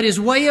profession, but his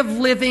way of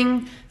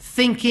living,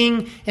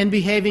 thinking, and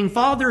behaving.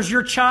 Fathers,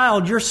 your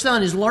child, your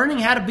son, is learning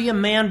how to be a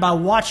man by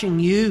watching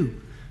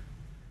you.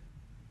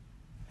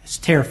 It's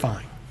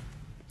terrifying.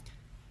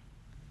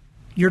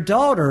 Your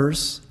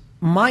daughters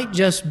might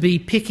just be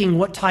picking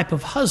what type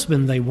of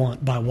husband they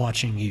want by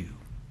watching you.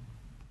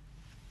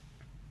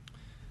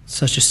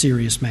 Such a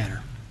serious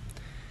matter.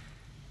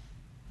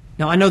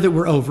 Now, I know that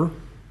we're over,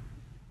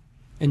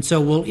 and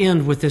so we'll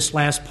end with this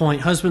last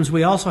point. Husbands,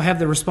 we also have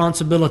the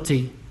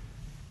responsibility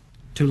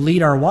to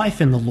lead our wife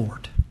in the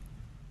Lord.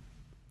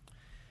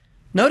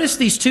 Notice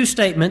these two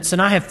statements,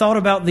 and I have thought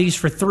about these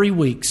for 3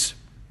 weeks.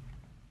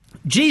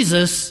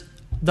 Jesus,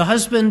 the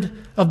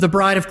husband of the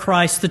bride of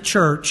Christ, the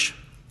church,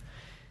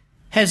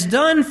 has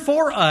done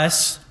for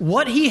us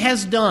what He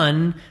has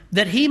done,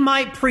 that He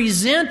might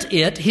present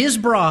it, His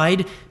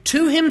bride,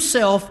 to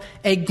Himself,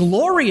 a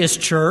glorious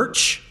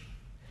church,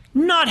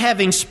 not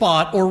having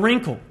spot or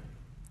wrinkle.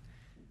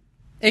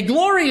 A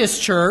glorious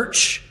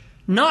church,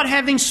 not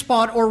having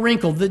spot or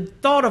wrinkle. The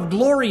thought of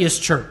glorious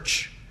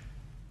church.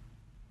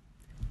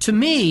 To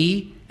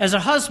me, as a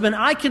husband,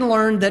 I can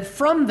learn that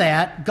from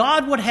that,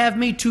 God would have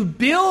me to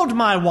build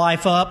my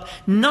wife up,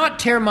 not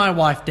tear my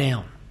wife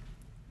down.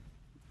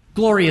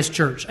 Glorious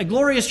church. A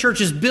glorious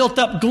church is built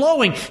up,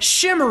 glowing,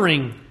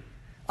 shimmering.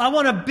 I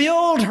want to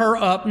build her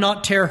up,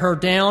 not tear her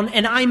down,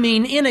 and I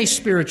mean in a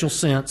spiritual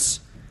sense.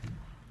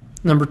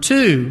 Number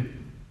 2,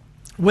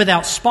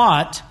 without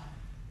spot,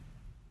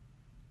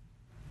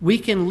 we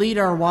can lead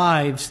our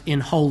wives in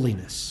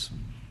holiness.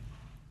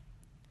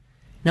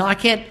 Now, I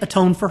can't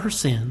atone for her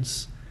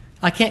sins.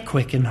 I can't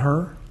quicken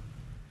her.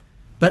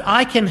 But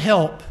I can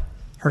help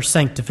her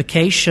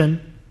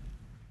sanctification.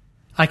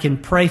 I can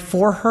pray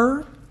for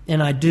her,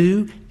 and I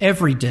do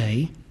every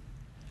day.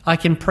 I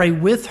can pray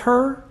with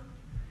her.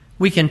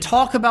 We can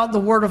talk about the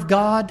Word of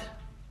God.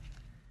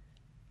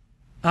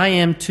 I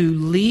am to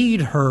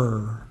lead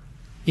her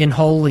in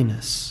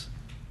holiness.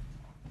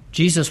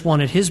 Jesus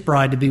wanted His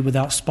bride to be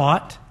without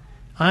spot.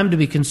 I'm to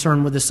be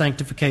concerned with the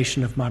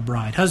sanctification of my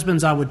bride.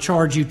 Husbands, I would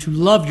charge you to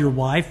love your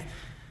wife,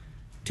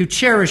 to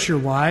cherish your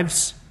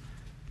wives,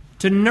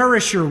 to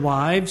nourish your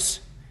wives,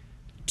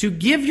 to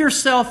give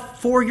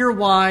yourself for your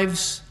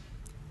wives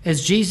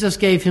as Jesus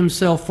gave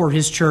Himself for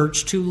His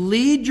church, to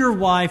lead your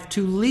wife,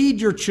 to lead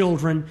your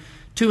children,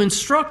 to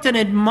instruct and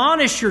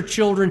admonish your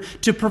children,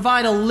 to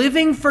provide a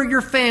living for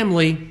your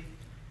family.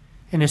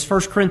 And as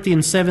 1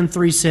 Corinthians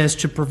 7:3 says,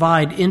 to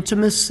provide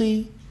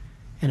intimacy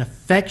and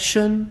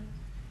affection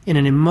in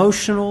an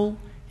emotional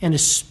and a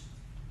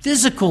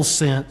physical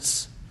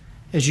sense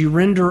as you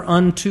render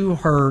unto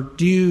her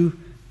due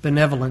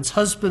benevolence.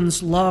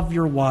 Husbands, love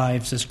your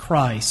wives as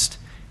Christ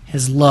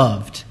has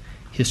loved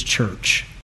His church.